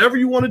offense. You can do whatever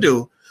you want to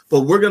do,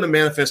 but we're going to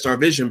manifest our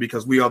vision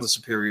because we are the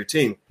superior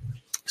team.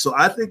 So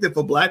I think that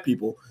for Black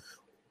people,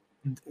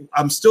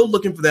 I'm still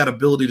looking for that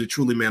ability to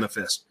truly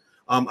manifest.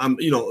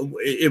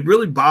 It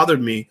really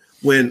bothered me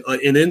when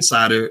an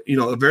insider,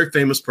 a very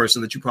famous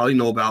person that you probably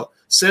know about,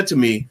 said to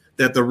me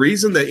that the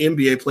reason that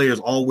NBA players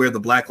all wear the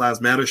Black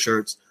Lives Matter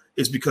shirts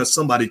is because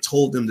somebody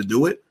told them to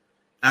do it.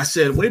 I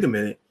said, wait a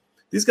minute.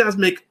 These guys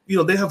make,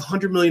 they have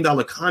 $100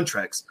 million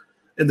contracts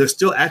and they're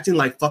still acting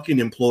like fucking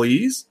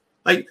employees.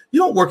 Like, you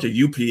don't work at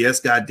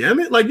UPS,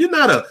 goddammit. Like, you're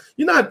not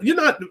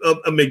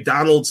a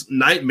McDonald's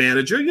night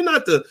manager. You're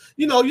not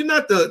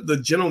the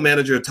general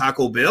manager of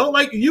Taco Bell.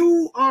 Like,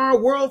 you are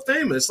world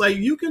famous. Like,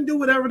 you can do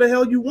whatever the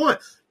hell you want.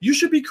 You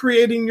should be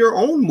creating your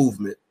own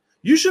movement.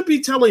 You should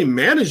be telling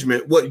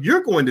management what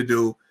you're going to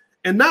do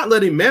and not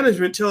letting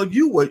management tell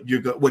you what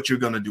you're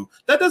going to do.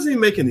 That doesn't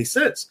even make any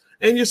sense.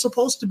 And you're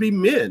supposed to be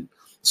men.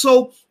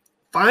 So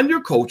find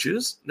your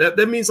coaches.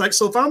 That means, like,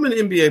 so if I'm an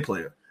NBA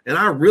player and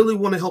I really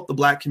want to help the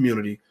Black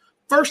community,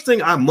 first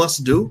thing I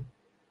must do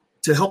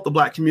to help the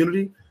Black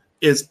community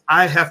is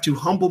I have to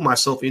humble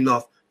myself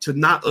enough to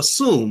not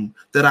assume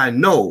that I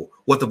know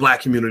what the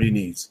Black community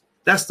needs.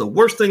 That's the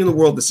worst thing in the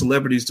world that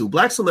celebrities do.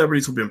 Black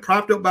celebrities who've been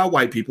propped up by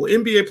white people,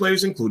 NBA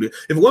players included.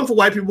 If it wasn't for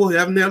white people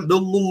having their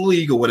little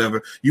league or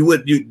whatever,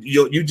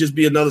 you'd just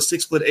be another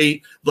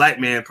 6'8" Black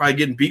man probably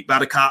getting beat by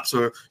the cops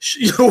or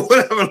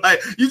whatever.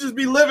 Like, you just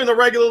be living a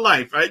regular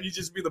life, right? You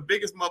just be the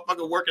biggest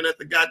motherfucker working at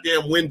the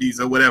goddamn Wendy's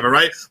or whatever,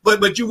 right?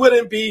 But you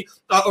wouldn't be,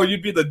 or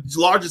you'd be the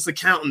largest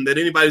accountant that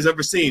anybody's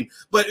ever seen.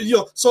 But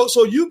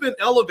so you've been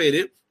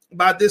elevated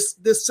by this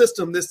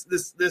system,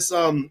 this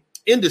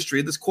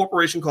industry, this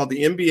corporation called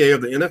the NBA or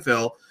the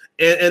NFL,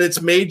 and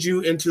it's made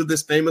you into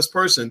this famous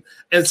person.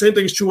 And same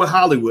thing is true with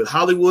Hollywood.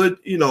 Hollywood,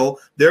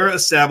 their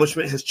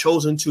establishment has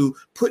chosen to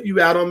put you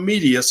out on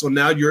media, so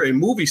now you're a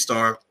movie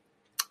star.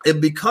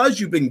 And because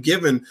you've been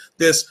given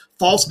this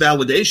false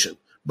validation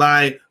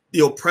by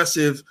the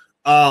oppressive,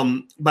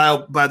 by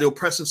the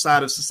oppressive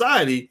side of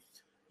society,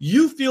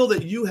 you feel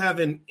that you have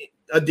a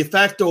de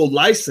facto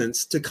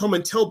license to come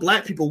and tell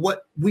Black people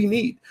what we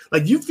need.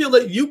 Like, you feel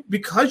that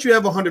because you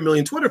have 100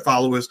 million Twitter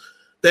followers,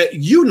 that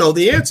you know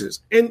the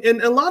answers. And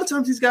a lot of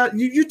times these guys,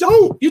 you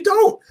don't,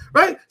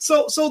 right?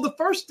 So the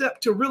first step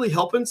to really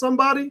helping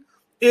somebody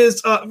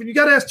is you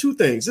got to ask two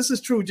things. This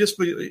is true just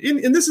for you.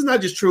 And this is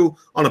not just true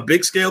on a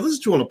big scale. This is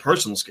true on a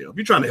personal scale. If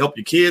you're trying to help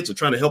your kids or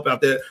trying to help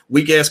out that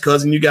weak ass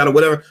cousin you got or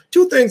whatever,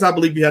 two things I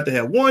believe you have to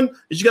have. One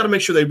is you got to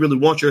make sure they really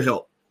want your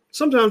help.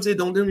 Sometimes they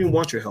don't even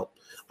want your help.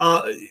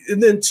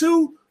 And then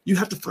two, you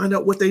have to find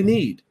out what they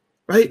need,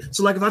 right?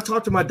 So like if I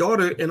talk to my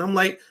daughter and I'm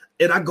like,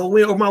 and I go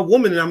in, or my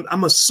woman, and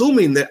I'm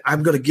assuming that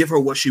I'm going to give her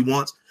what she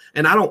wants,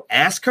 and I don't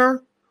ask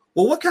her,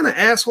 well, what kind of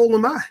asshole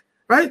am I,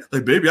 right?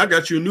 Like, baby, I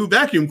got you a new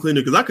vacuum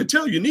cleaner because I could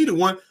tell you needed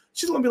one.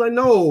 She's going to be like,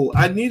 no,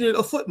 I needed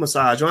a foot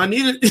massage, or I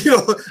needed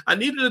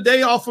a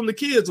day off from the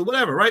kids or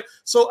whatever, right?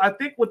 So I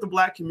think with the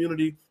Black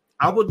community,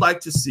 I would like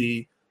to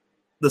see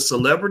the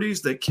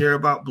celebrities that care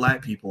about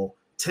Black people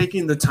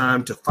taking the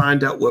time to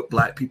find out what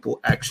Black people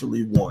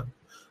actually want.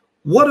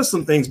 What are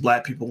some things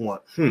Black people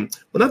want?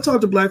 When I talk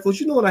to Black folks,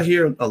 you know what I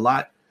hear a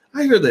lot?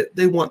 I hear that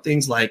they want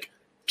things like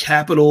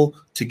capital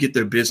to get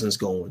their business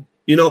going.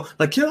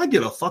 Like, can I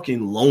get a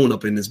fucking loan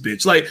up in this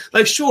bitch? Like,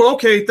 sure,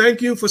 okay,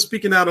 thank you for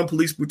speaking out on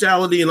police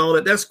brutality and all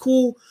that. That's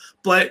cool.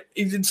 But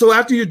so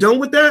after you're done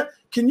with that,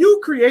 can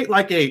you create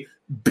like $1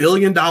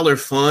 billion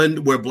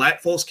fund where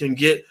Black folks can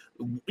get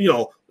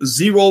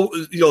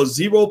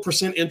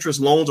 0% interest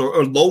loans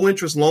or low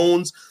interest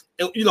loans,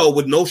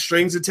 with no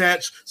strings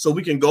attached, so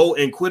we can go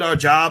and quit our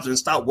jobs and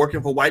stop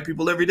working for white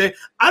people every day?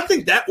 I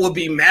think that would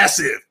be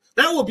massive.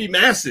 That would be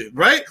massive,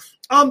 right?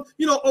 Or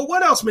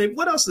what else, man?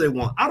 What else do they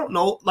want? I don't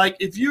know. Like,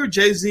 if you're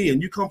Jay-Z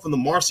and you come from the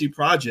Marcy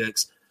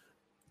Projects,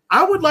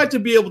 I would like to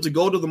be able to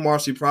go to the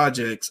Marcy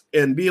Projects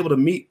and be able to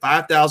meet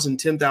 5,000,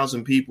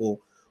 10,000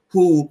 people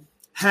who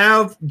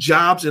have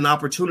jobs and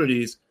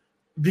opportunities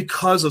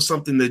because of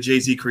something that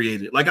Jay-Z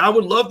created. Like, I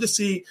would love to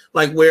see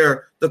like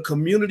where the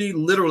community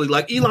literally,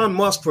 like Elon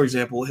Musk, for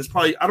example, has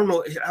probably, I don't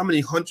know how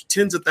many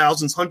tens of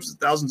thousands, hundreds of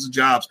thousands of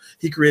jobs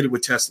he created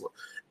with Tesla.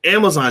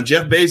 Amazon,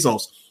 Jeff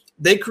Bezos,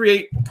 they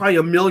create probably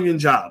 1 million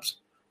jobs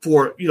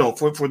for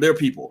their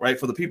people, right?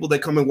 For the people that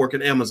come and work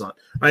at Amazon,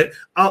 right?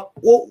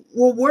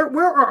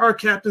 Where are our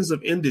captains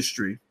of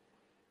industry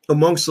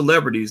among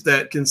celebrities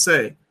that can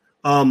say,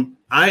 I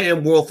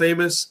am world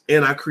famous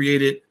and I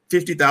created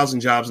 50,000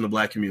 jobs in the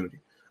Black community?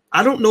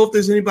 I don't know if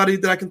there's anybody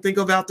that I can think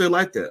of out there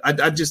like that.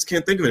 I just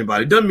can't think of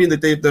anybody. It doesn't mean that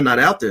they're not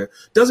out there.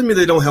 Doesn't mean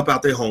they don't help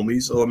out their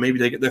homies, or maybe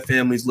they get their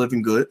families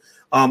living good.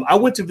 I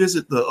went to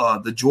visit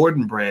the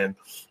Jordan brand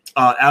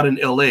out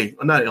in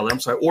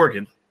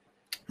Oregon,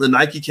 the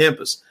Nike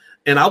campus.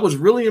 And I was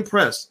really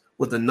impressed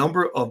with the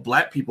number of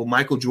black people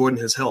Michael Jordan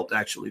has helped,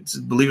 actually,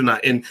 believe it or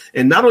not. And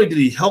not only did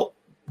he help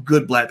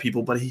good black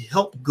people, but he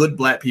helped good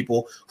black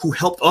people who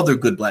helped other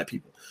good black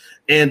people.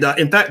 And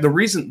in fact,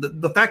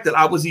 the fact that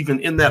I was even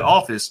in that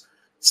office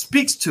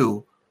speaks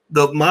to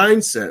the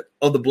mindset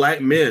of the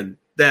black men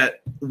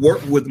that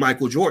work with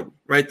Michael Jordan,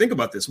 right? Think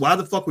about this. Why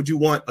the fuck would you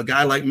want a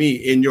guy like me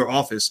in your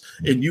office?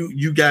 And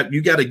you got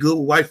a good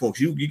white folks.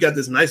 You got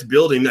this nice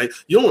building. Like,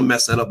 you don't want to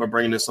mess that up by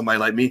bringing in somebody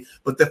like me.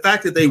 But the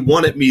fact that they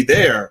wanted me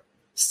there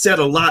said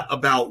a lot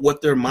about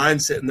what their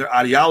mindset and their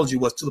ideology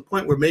was, to the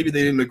point where maybe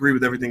they didn't agree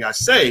with everything I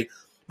say,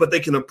 but they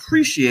can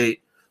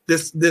appreciate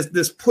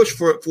this push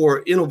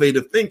for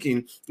innovative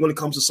thinking when it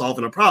comes to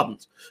solving the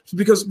problems.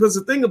 Because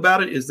the thing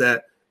about it is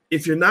that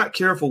if you're not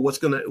careful, what's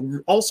going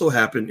to also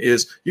happen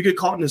is you get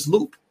caught in this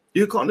loop.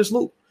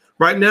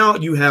 Right now,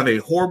 you have a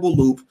horrible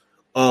loop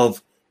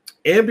of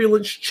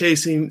ambulance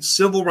chasing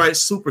civil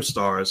rights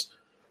superstars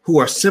who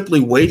are simply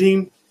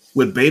waiting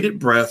with bated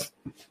breath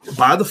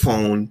by the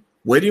phone,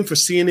 waiting for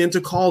CNN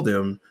to call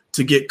them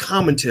to get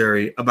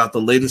commentary about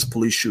the latest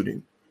police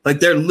shooting. Like,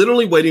 they're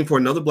literally waiting for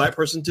another black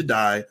person to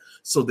die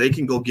so they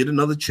can go get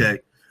another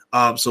check.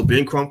 So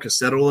Ben Crump can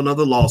settle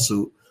another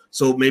lawsuit.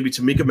 So maybe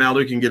Tamika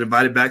Mallory can get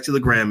invited back to the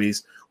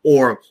Grammys,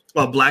 or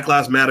Black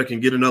Lives Matter can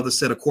get another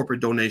set of corporate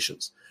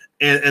donations.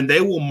 And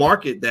they will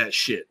market that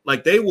shit.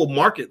 Like, they will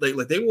market,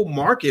 they will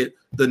market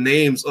the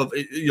names of,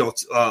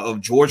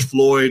 of George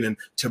Floyd and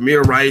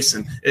Tamir Rice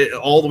and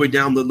all the way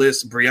down the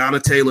list,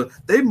 Breonna Taylor.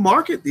 They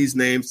market these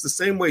names the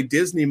same way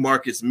Disney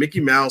markets Mickey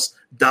Mouse,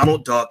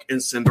 Donald Duck,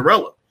 and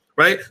Cinderella.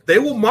 Right? They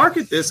will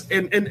market this,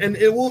 and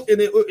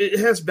it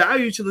has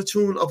value to the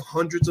tune of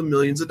hundreds of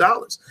millions of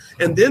dollars.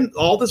 And then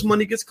all this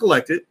money gets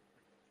collected,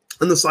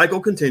 and the cycle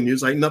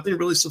continues. Like, nothing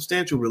really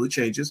substantial really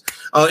changes.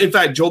 In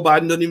fact, Joe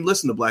Biden doesn't even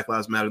listen to Black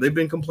Lives Matter. They've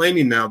been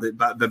complaining now that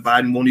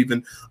Biden won't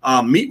even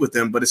meet with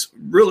them. But it's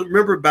really,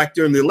 remember back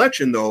during the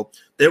election, though,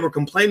 they were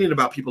complaining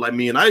about people like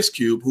me and Ice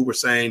Cube who were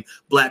saying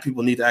black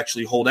people need to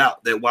actually hold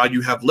out, that while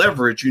you have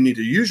leverage, you need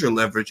to use your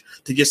leverage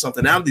to get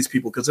something out of these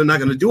people, because they're not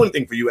going to do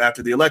anything for you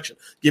after the election.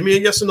 Give me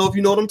a yes or no if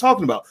you know what I'm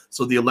talking about.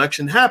 So the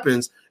election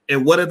happens.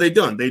 And what have they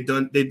done? They've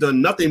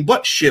done nothing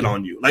but shit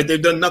on you. Like,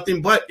 they've done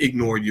nothing but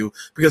ignore you,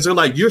 because they're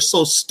like, you're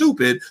so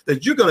stupid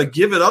that you're going to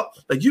give it up.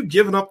 Like, you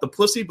giving up the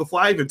pussy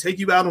before I even take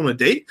you out on a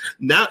date.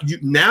 Now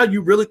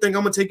you really think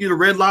I'm going to take you to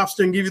Red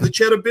Lobster and give you the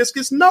cheddar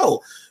biscuits?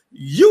 No,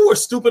 you were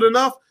stupid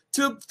enough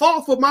to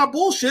fall for my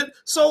bullshit.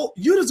 So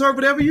you deserve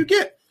whatever you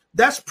get.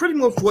 That's pretty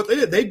much what they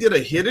did. They did a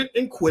hit it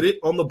and quit it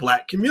on the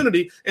black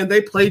community, and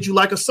they played you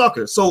like a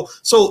sucker. So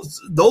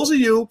those of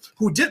you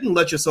who didn't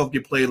let yourself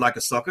get played like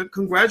a sucker,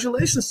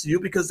 congratulations to you,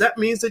 because that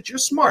means that you're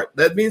smart.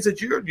 That means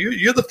that you're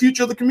the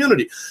future of the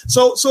community.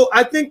 So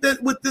I think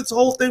that with this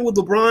whole thing with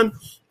LeBron,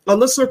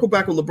 let's circle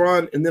back with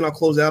LeBron, and then I'll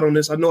close out on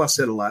this. I know I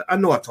said a lot. I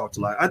know I talked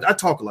a lot. I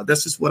talk a lot.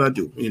 That's just what I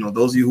do.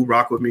 Those of you who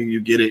rock with me,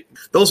 you get it.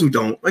 Those who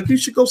don't, like, you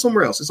should go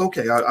somewhere else. It's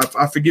okay.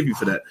 I forgive you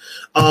for that.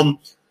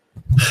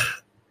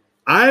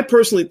 I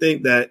personally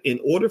think that in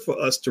order for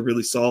us to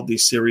really solve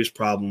these serious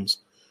problems,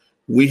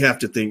 we have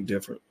to think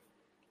different.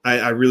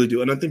 I really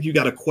do. And I think you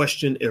got to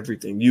question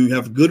everything. You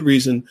have good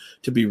reason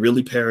to be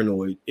really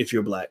paranoid if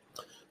you're black.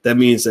 That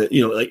means that,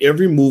 like,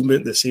 every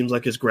movement that seems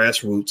like it's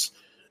grassroots,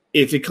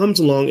 if it comes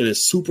along and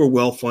is super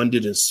well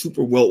funded and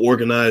super well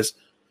organized,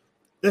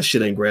 that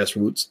shit ain't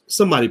grassroots.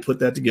 Somebody put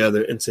that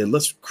together and said,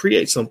 let's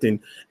create something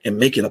and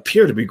make it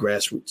appear to be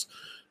grassroots.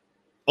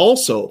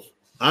 Also,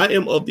 I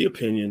am of the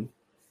opinion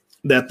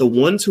that the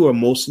ones who are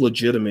most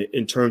legitimate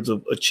in terms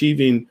of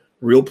achieving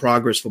real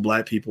progress for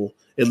black people,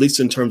 at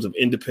least in terms of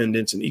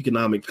independence and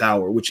economic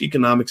power, which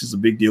economics is a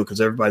big deal because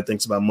everybody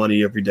thinks about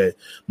money every day.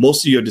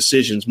 Most of your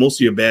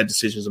bad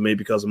decisions are made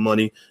because of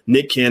money.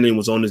 Nick Cannon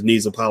was on his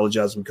knees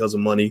apologizing because of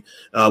money.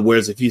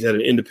 Whereas if he's had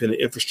an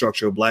independent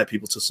infrastructure of black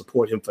people to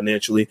support him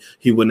financially,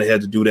 he wouldn't have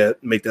had to do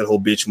that, make that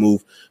whole bitch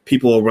move.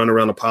 People will run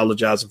around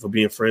apologizing for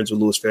being friends with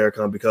Louis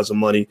Farrakhan because of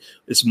money.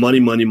 It's money.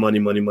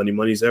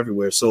 Money's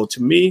everywhere. So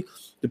to me,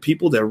 the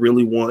people that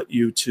really want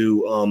you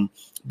to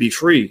be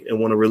free and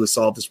want to really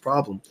solve this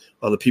problem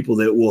are the people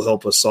that will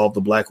help us solve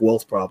the black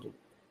wealth problem.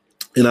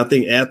 And I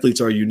think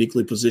athletes are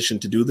uniquely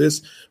positioned to do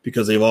this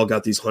because they've all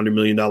got these $100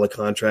 million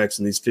contracts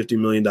and these $50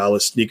 million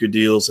sneaker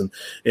deals.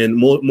 And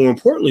more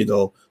importantly,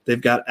 though,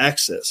 they've got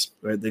access,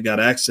 right? They've got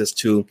access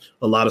to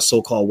a lot of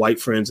so-called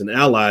white friends and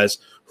allies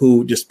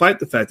who, despite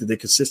the fact that they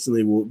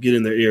consistently will get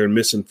in their ear and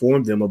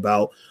misinform them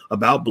about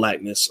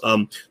blackness,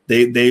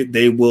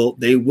 they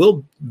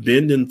will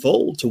bend and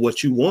fold to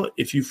what you want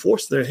if you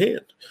force their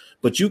hand.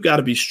 But you got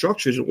to be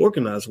structured and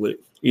organized with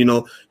it.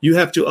 You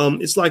have to.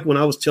 It's like when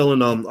I was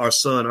telling our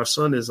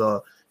son is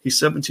he's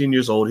 17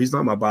 years old. He's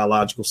not my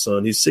biological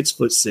son. He's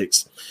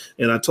 6'6".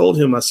 And I told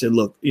him, I said,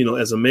 look,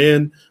 as a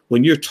man,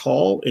 when you're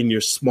tall and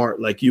you're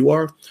smart like you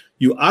are,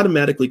 you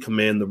automatically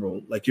command the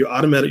room. Like you're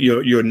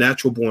a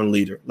natural born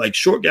leader. Like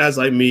short guys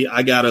like me,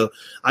 I gotta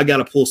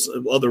pull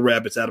some other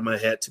rabbits out of my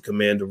hat to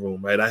command the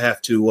room, right? I have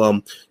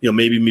to,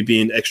 maybe me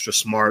being extra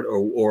smart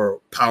or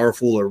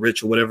powerful or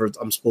rich or whatever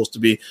I'm supposed to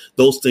be.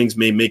 Those things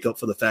may make up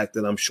for the fact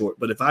that I'm short.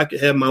 But if I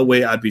could have my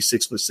way, I'd be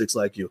 6'6"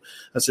 like you.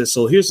 I said,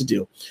 so here's the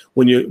deal.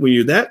 When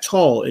you're that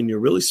tall and you're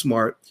really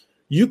smart,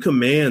 you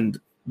command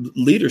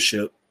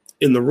leadership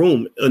in the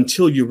room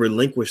until you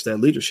relinquish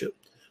that leadership.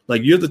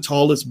 Like you're the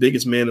tallest,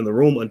 biggest man in the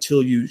room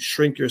until you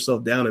shrink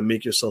yourself down and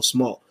make yourself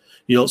small.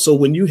 So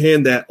when you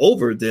hand that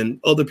over, then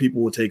other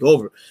people will take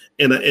over.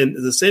 And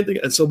the same thing.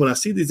 And so when I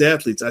see these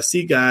athletes, I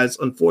see guys,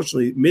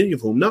 unfortunately, many of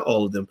whom, not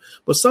all of them,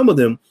 but some of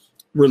them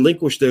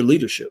relinquish their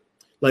leadership.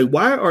 Like,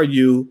 why are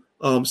you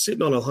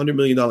sitting on $100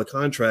 million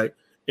contract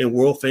and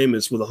world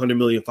famous with 100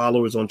 million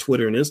followers on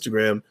Twitter and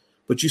Instagram,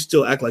 but you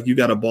still act like you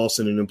got a boss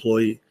and an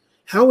employee?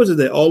 How is it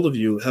that all of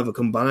you have a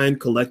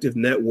combined collective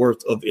net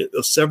worth of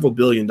several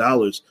 $billion,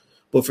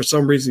 but for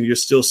some reason you're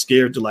still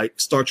scared to like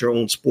start your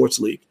own sports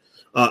league?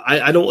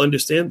 I don't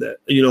understand that,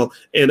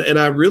 and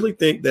I really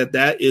think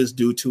that is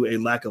due to a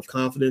lack of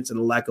confidence and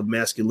a lack of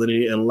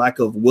masculinity and a lack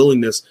of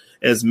willingness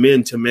as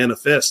men to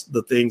manifest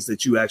the things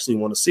that you actually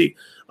want to see.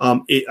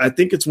 I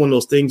think it's one of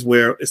those things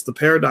where it's the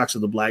paradox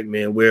of the black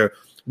man, where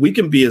we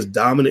can be as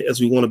dominant as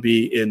we want to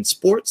be in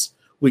sports.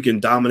 We can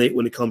dominate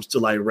when it comes to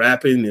like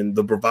rapping and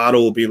the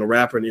bravado of being a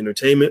rapper and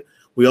entertainment.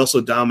 We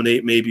also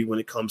dominate maybe when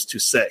it comes to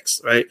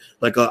sex, right?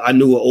 Like I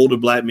knew an older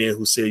black man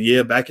who said,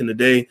 yeah, back in the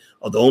day,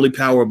 the only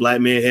power a black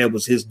man had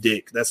was his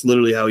dick. That's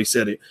literally how he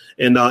said it.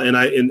 That's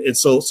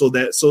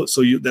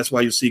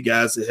why you see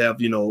guys that have,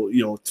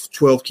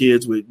 12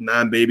 kids with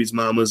 9 babies,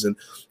 mamas, and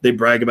they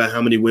brag about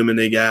how many women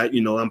they got.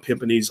 I'm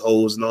pimping these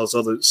hoes and all this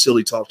other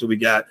silly talk that we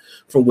got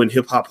from when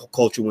hip hop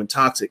culture went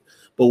toxic.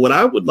 But what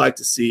I would like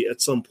to see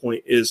at some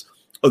point is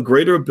a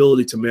greater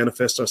ability to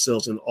manifest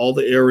ourselves in all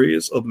the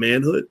areas of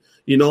manhood,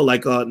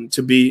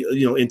 to be,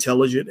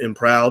 intelligent and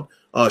proud,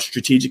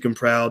 strategic and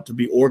proud, to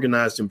be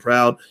organized and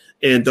proud,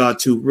 and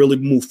to really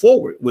move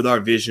forward with our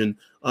vision,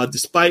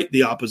 despite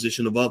the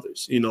opposition of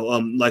others.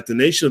 Like the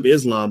Nation of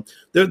Islam,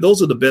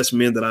 those are the best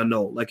men that I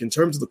know. Like in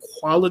terms of the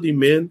quality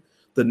men,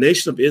 the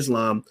Nation of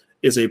Islam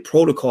is a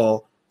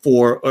protocol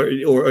for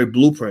or a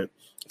blueprint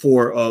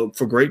for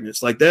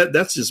greatness. Like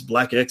that's just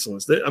black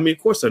excellence. Of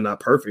course they're not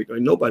perfect.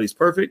 Nobody's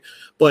perfect,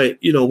 but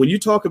when you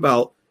talk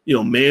about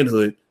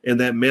manhood and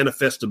that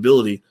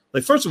manifestability,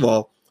 like first of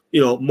all,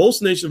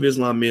 most Nation of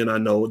Islam men I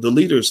know, the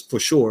leaders for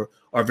sure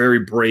are very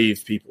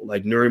brave people,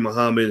 like Nuri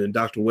Muhammad and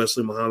Dr.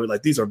 Wesley Muhammad.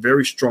 Like these are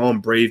very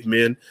strong, brave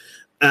men,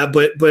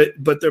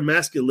 but their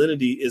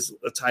masculinity is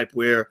a type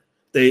where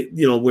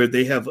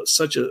they have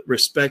such a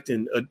respect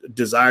and a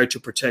desire to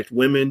protect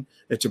women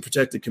and to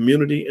protect the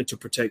community and to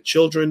protect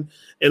children,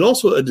 and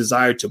also a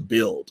desire to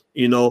build,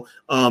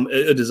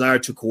 a desire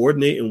to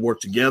coordinate and work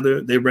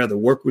together. They'd rather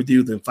work with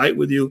you than fight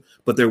with you,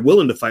 but they're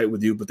willing to fight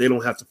with you, but they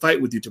don't have to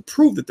fight with you to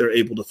prove that they're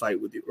able to fight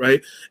with you.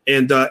 Right.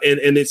 And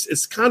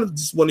it's kind of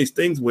just one of these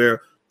things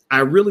where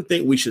I really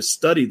think we should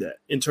study that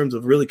in terms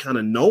of really kind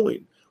of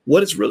knowing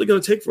what it's really going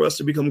to take for us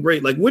to become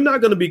great. Like we're not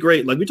going to be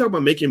great. Like we talk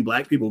about making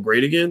black people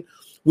great again.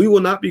 We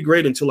will not be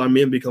great until our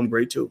men become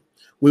great too.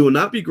 We will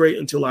not be great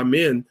until our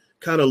men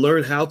kind of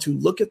learn how to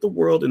look at the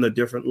world in a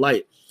different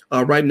light.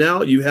 Right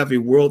now, you have a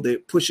world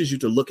that pushes you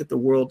to look at the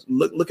world,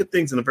 look at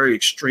things in a very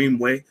extreme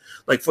way.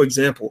 Like, for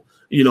example,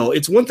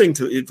 it's one thing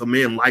if a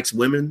man likes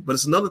women, but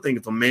it's another thing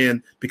if a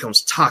man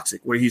becomes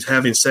toxic, where he's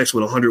having sex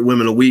with 100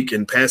 women a week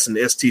and passing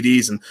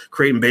STDs and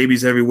creating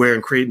babies everywhere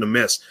and creating a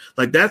mess.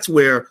 Like that's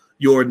where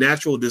your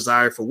natural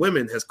desire for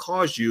women has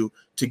caused you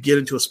to get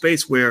into a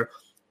space where,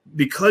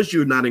 because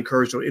you're not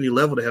encouraged on any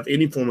level to have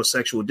any form of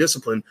sexual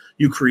discipline,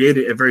 you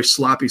created a very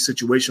sloppy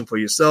situation for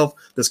yourself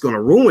that's going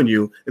to ruin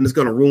you and it's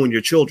going to ruin your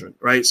children,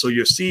 right? So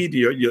your seed,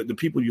 the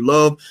people you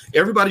love,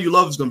 everybody you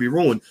love is going to be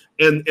ruined.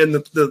 And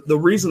the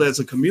reason as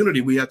a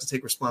community we have to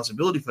take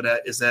responsibility for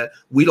that is that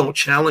we don't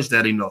challenge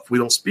that enough. We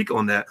don't speak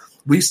on that.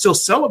 We still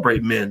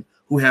celebrate men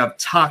who have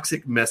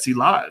toxic, messy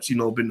lives,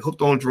 been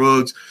hooked on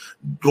drugs,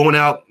 going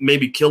out,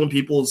 maybe killing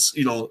people's,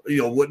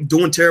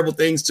 doing terrible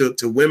things to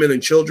women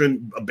and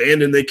children,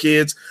 abandon their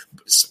kids,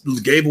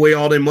 gave away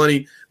all their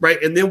money,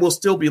 right? And then we'll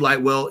still be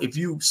like, well, if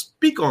you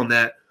speak on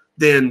that,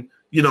 then,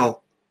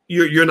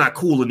 you're not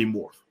cool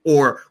anymore.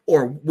 Or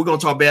we're going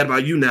to talk bad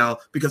about you now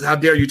because how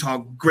dare you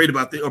talk great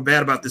about or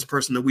bad about this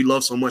person that we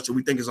love so much that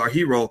we think is our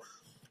hero.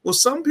 Well,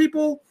 some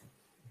people,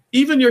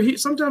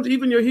 sometimes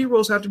even your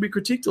heroes have to be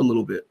critiqued a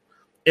little bit.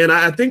 And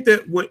I think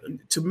that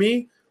to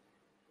me,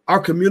 our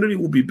community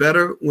will be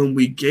better when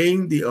we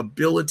gain the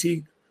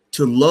ability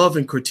to love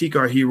and critique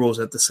our heroes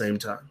at the same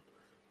time.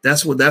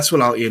 That's what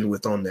I'll end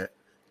with on that.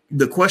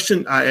 The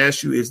question I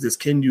ask you is this: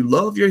 can you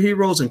love your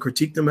heroes and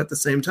critique them at the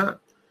same time?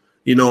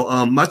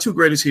 My two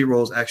greatest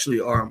heroes actually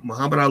are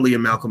Muhammad Ali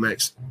and Malcolm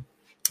X.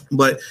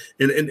 But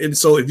and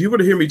so if you were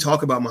to hear me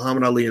talk about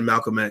Muhammad Ali and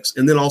Malcolm X,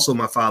 and then also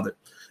my father,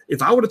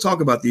 if I were to talk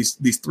about these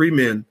three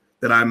men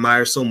that I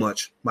admire so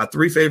much, my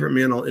three favorite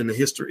men in the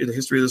history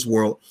of this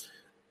world,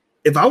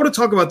 if I were to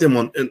talk about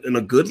them in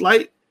a good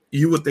light,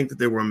 you would think that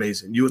they were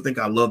amazing. You would think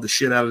I love the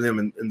shit out of them,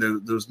 and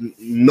there's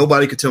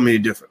nobody could tell me any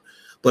different.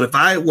 But if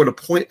I were to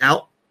point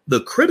out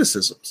the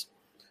criticisms,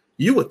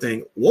 you would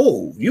think,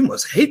 whoa, you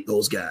must hate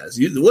those guys.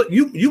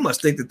 You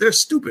must think that they're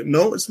stupid.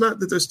 No, it's not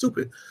that they're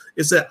stupid.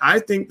 It's that I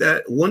think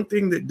that one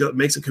thing that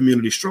makes a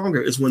community stronger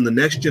is when the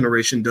next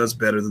generation does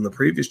better than the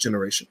previous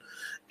generation.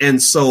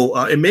 And so,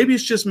 and maybe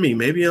it's just me.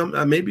 Maybe I'm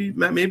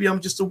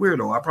just a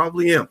weirdo. I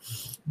probably am.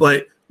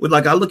 But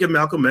like I look at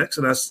Malcolm X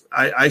and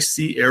I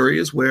see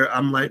areas where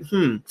I'm like,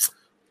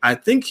 I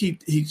think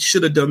he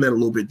should have done that a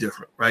little bit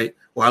different, right?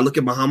 Or I look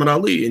at Muhammad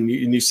Ali and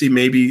you see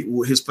maybe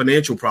his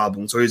financial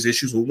problems or his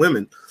issues with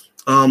women.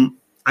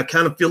 I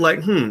kind of feel like,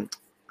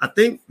 I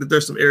think that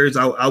there's some areas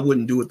I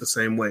wouldn't do it the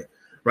same way,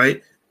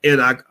 right?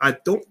 And I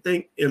don't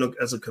think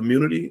as a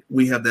community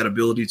we have that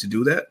ability to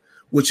do that,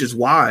 which is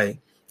why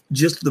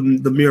just the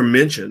mere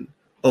mention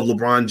of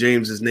LeBron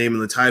James's name in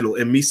the title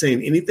and me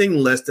saying anything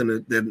less than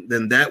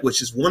that,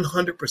 which is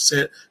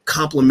 100%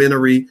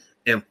 complimentary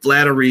and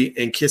flattery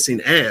and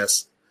kissing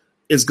ass,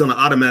 is going to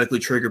automatically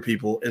trigger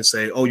people and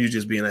say, oh, you're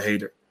just being a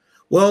hater.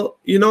 Well,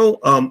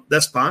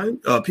 that's fine.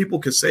 People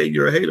could say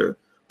you're a hater.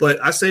 But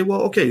I say,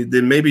 well, okay,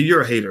 then maybe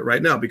you're a hater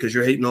right now because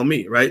you're hating on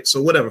me, right?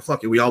 So whatever,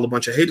 fuck it. We all a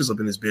bunch of haters up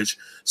in this bitch.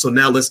 So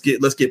now let's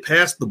get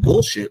past the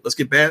bullshit. Let's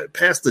get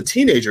past the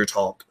teenager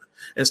talk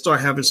and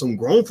start having some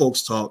grown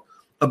folks talk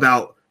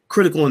about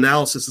critical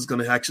analysis is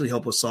going to actually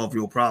help us solve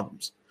real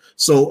problems.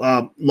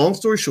 So long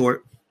story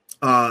short,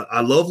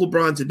 I love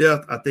LeBron to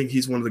death. I think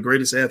he's one of the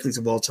greatest athletes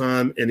of all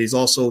time. And he's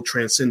also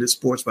transcended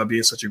sports by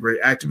being such a great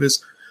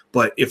activist.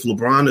 But if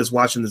LeBron is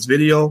watching this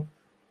video,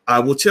 I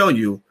will tell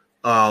you,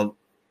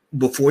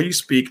 before you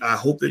speak, I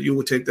hope that you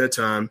will take that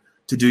time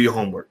to do your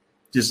homework.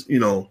 Just,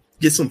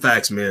 get some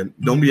facts, man.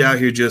 Don't be out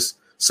here just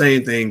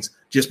saying things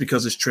just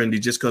because it's trendy,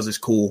 just because it's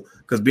cool.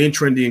 Because being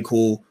trendy and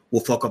cool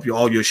will fuck up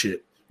all your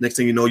shit. Next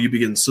thing you know, you'll be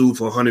getting sued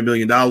for $100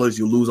 million.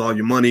 You'll lose all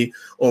your money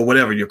or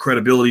whatever. Your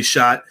credibility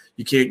shot.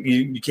 You can't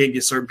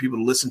get certain people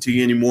to listen to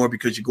you anymore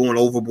because you're going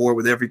overboard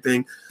with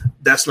everything.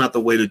 That's not the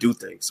way to do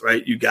things,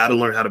 right? You got to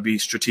learn how to be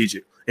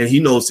strategic. And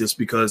he knows this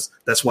because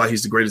that's why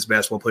he's the greatest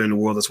basketball player in the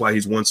world. That's why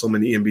he's won so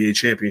many NBA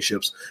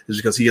championships, is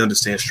because he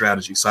understands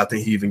strategy. So I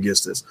think he even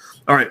gets this.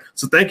 All right.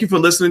 So thank you for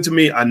listening to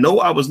me. I know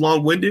I was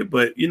long-winded,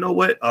 but you know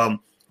what?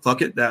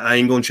 Fuck it. That I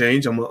ain't going to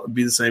change. I'm going to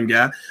be the same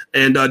guy.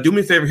 And do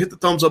me a favor, hit the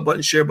thumbs up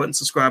button, share button,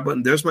 subscribe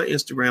button. There's my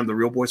Instagram, The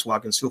Real Boyce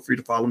Watkins. Feel free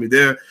to follow me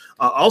there.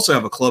 I also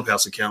have a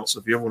Clubhouse account. So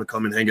if you ever want to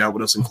come and hang out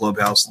with us in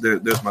Clubhouse,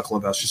 there's my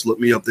Clubhouse. Just look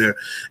me up there.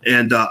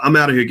 And I'm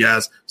out of here,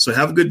 guys. So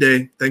have a good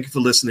day. Thank you for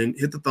listening.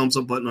 Hit the thumbs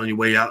up button on your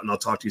way out, and I'll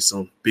talk to you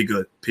soon. Be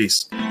good.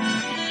 Peace.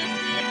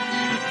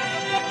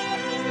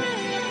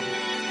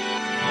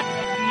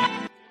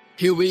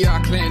 Here we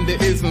are, clan the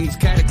isms,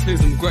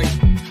 cataclysm great.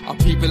 Our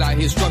people out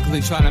here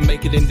struggling, trying to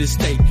make it in this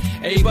state.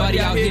 Everybody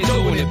out here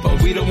doing it, but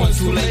we the ones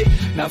who late.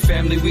 Now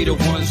family, we the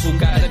ones who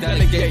gotta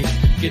delegate.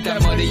 Get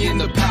that money in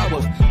the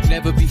power,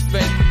 never be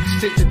fake.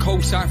 Stick to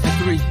co-sign for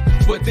 3.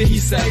 What did he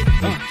say?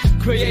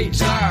 Create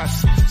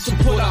jobs,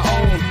 support our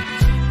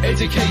own.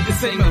 Educate the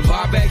same and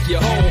buy back your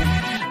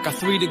home. Got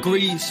 3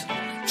 degrees,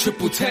 10,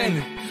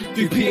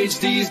 3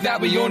 PhDs, now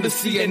we on the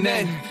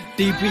CNN.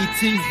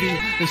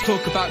 DBTV, let's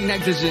talk about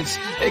negligence.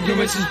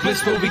 Ignorance is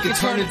bliss, but we can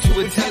turn it to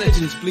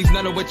intelligence. Please,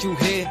 none of what you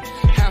hear,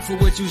 half of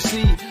what you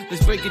see.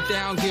 Let's break it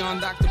down here on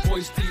Dr.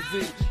 Boyce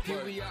TV.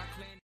 Here we are.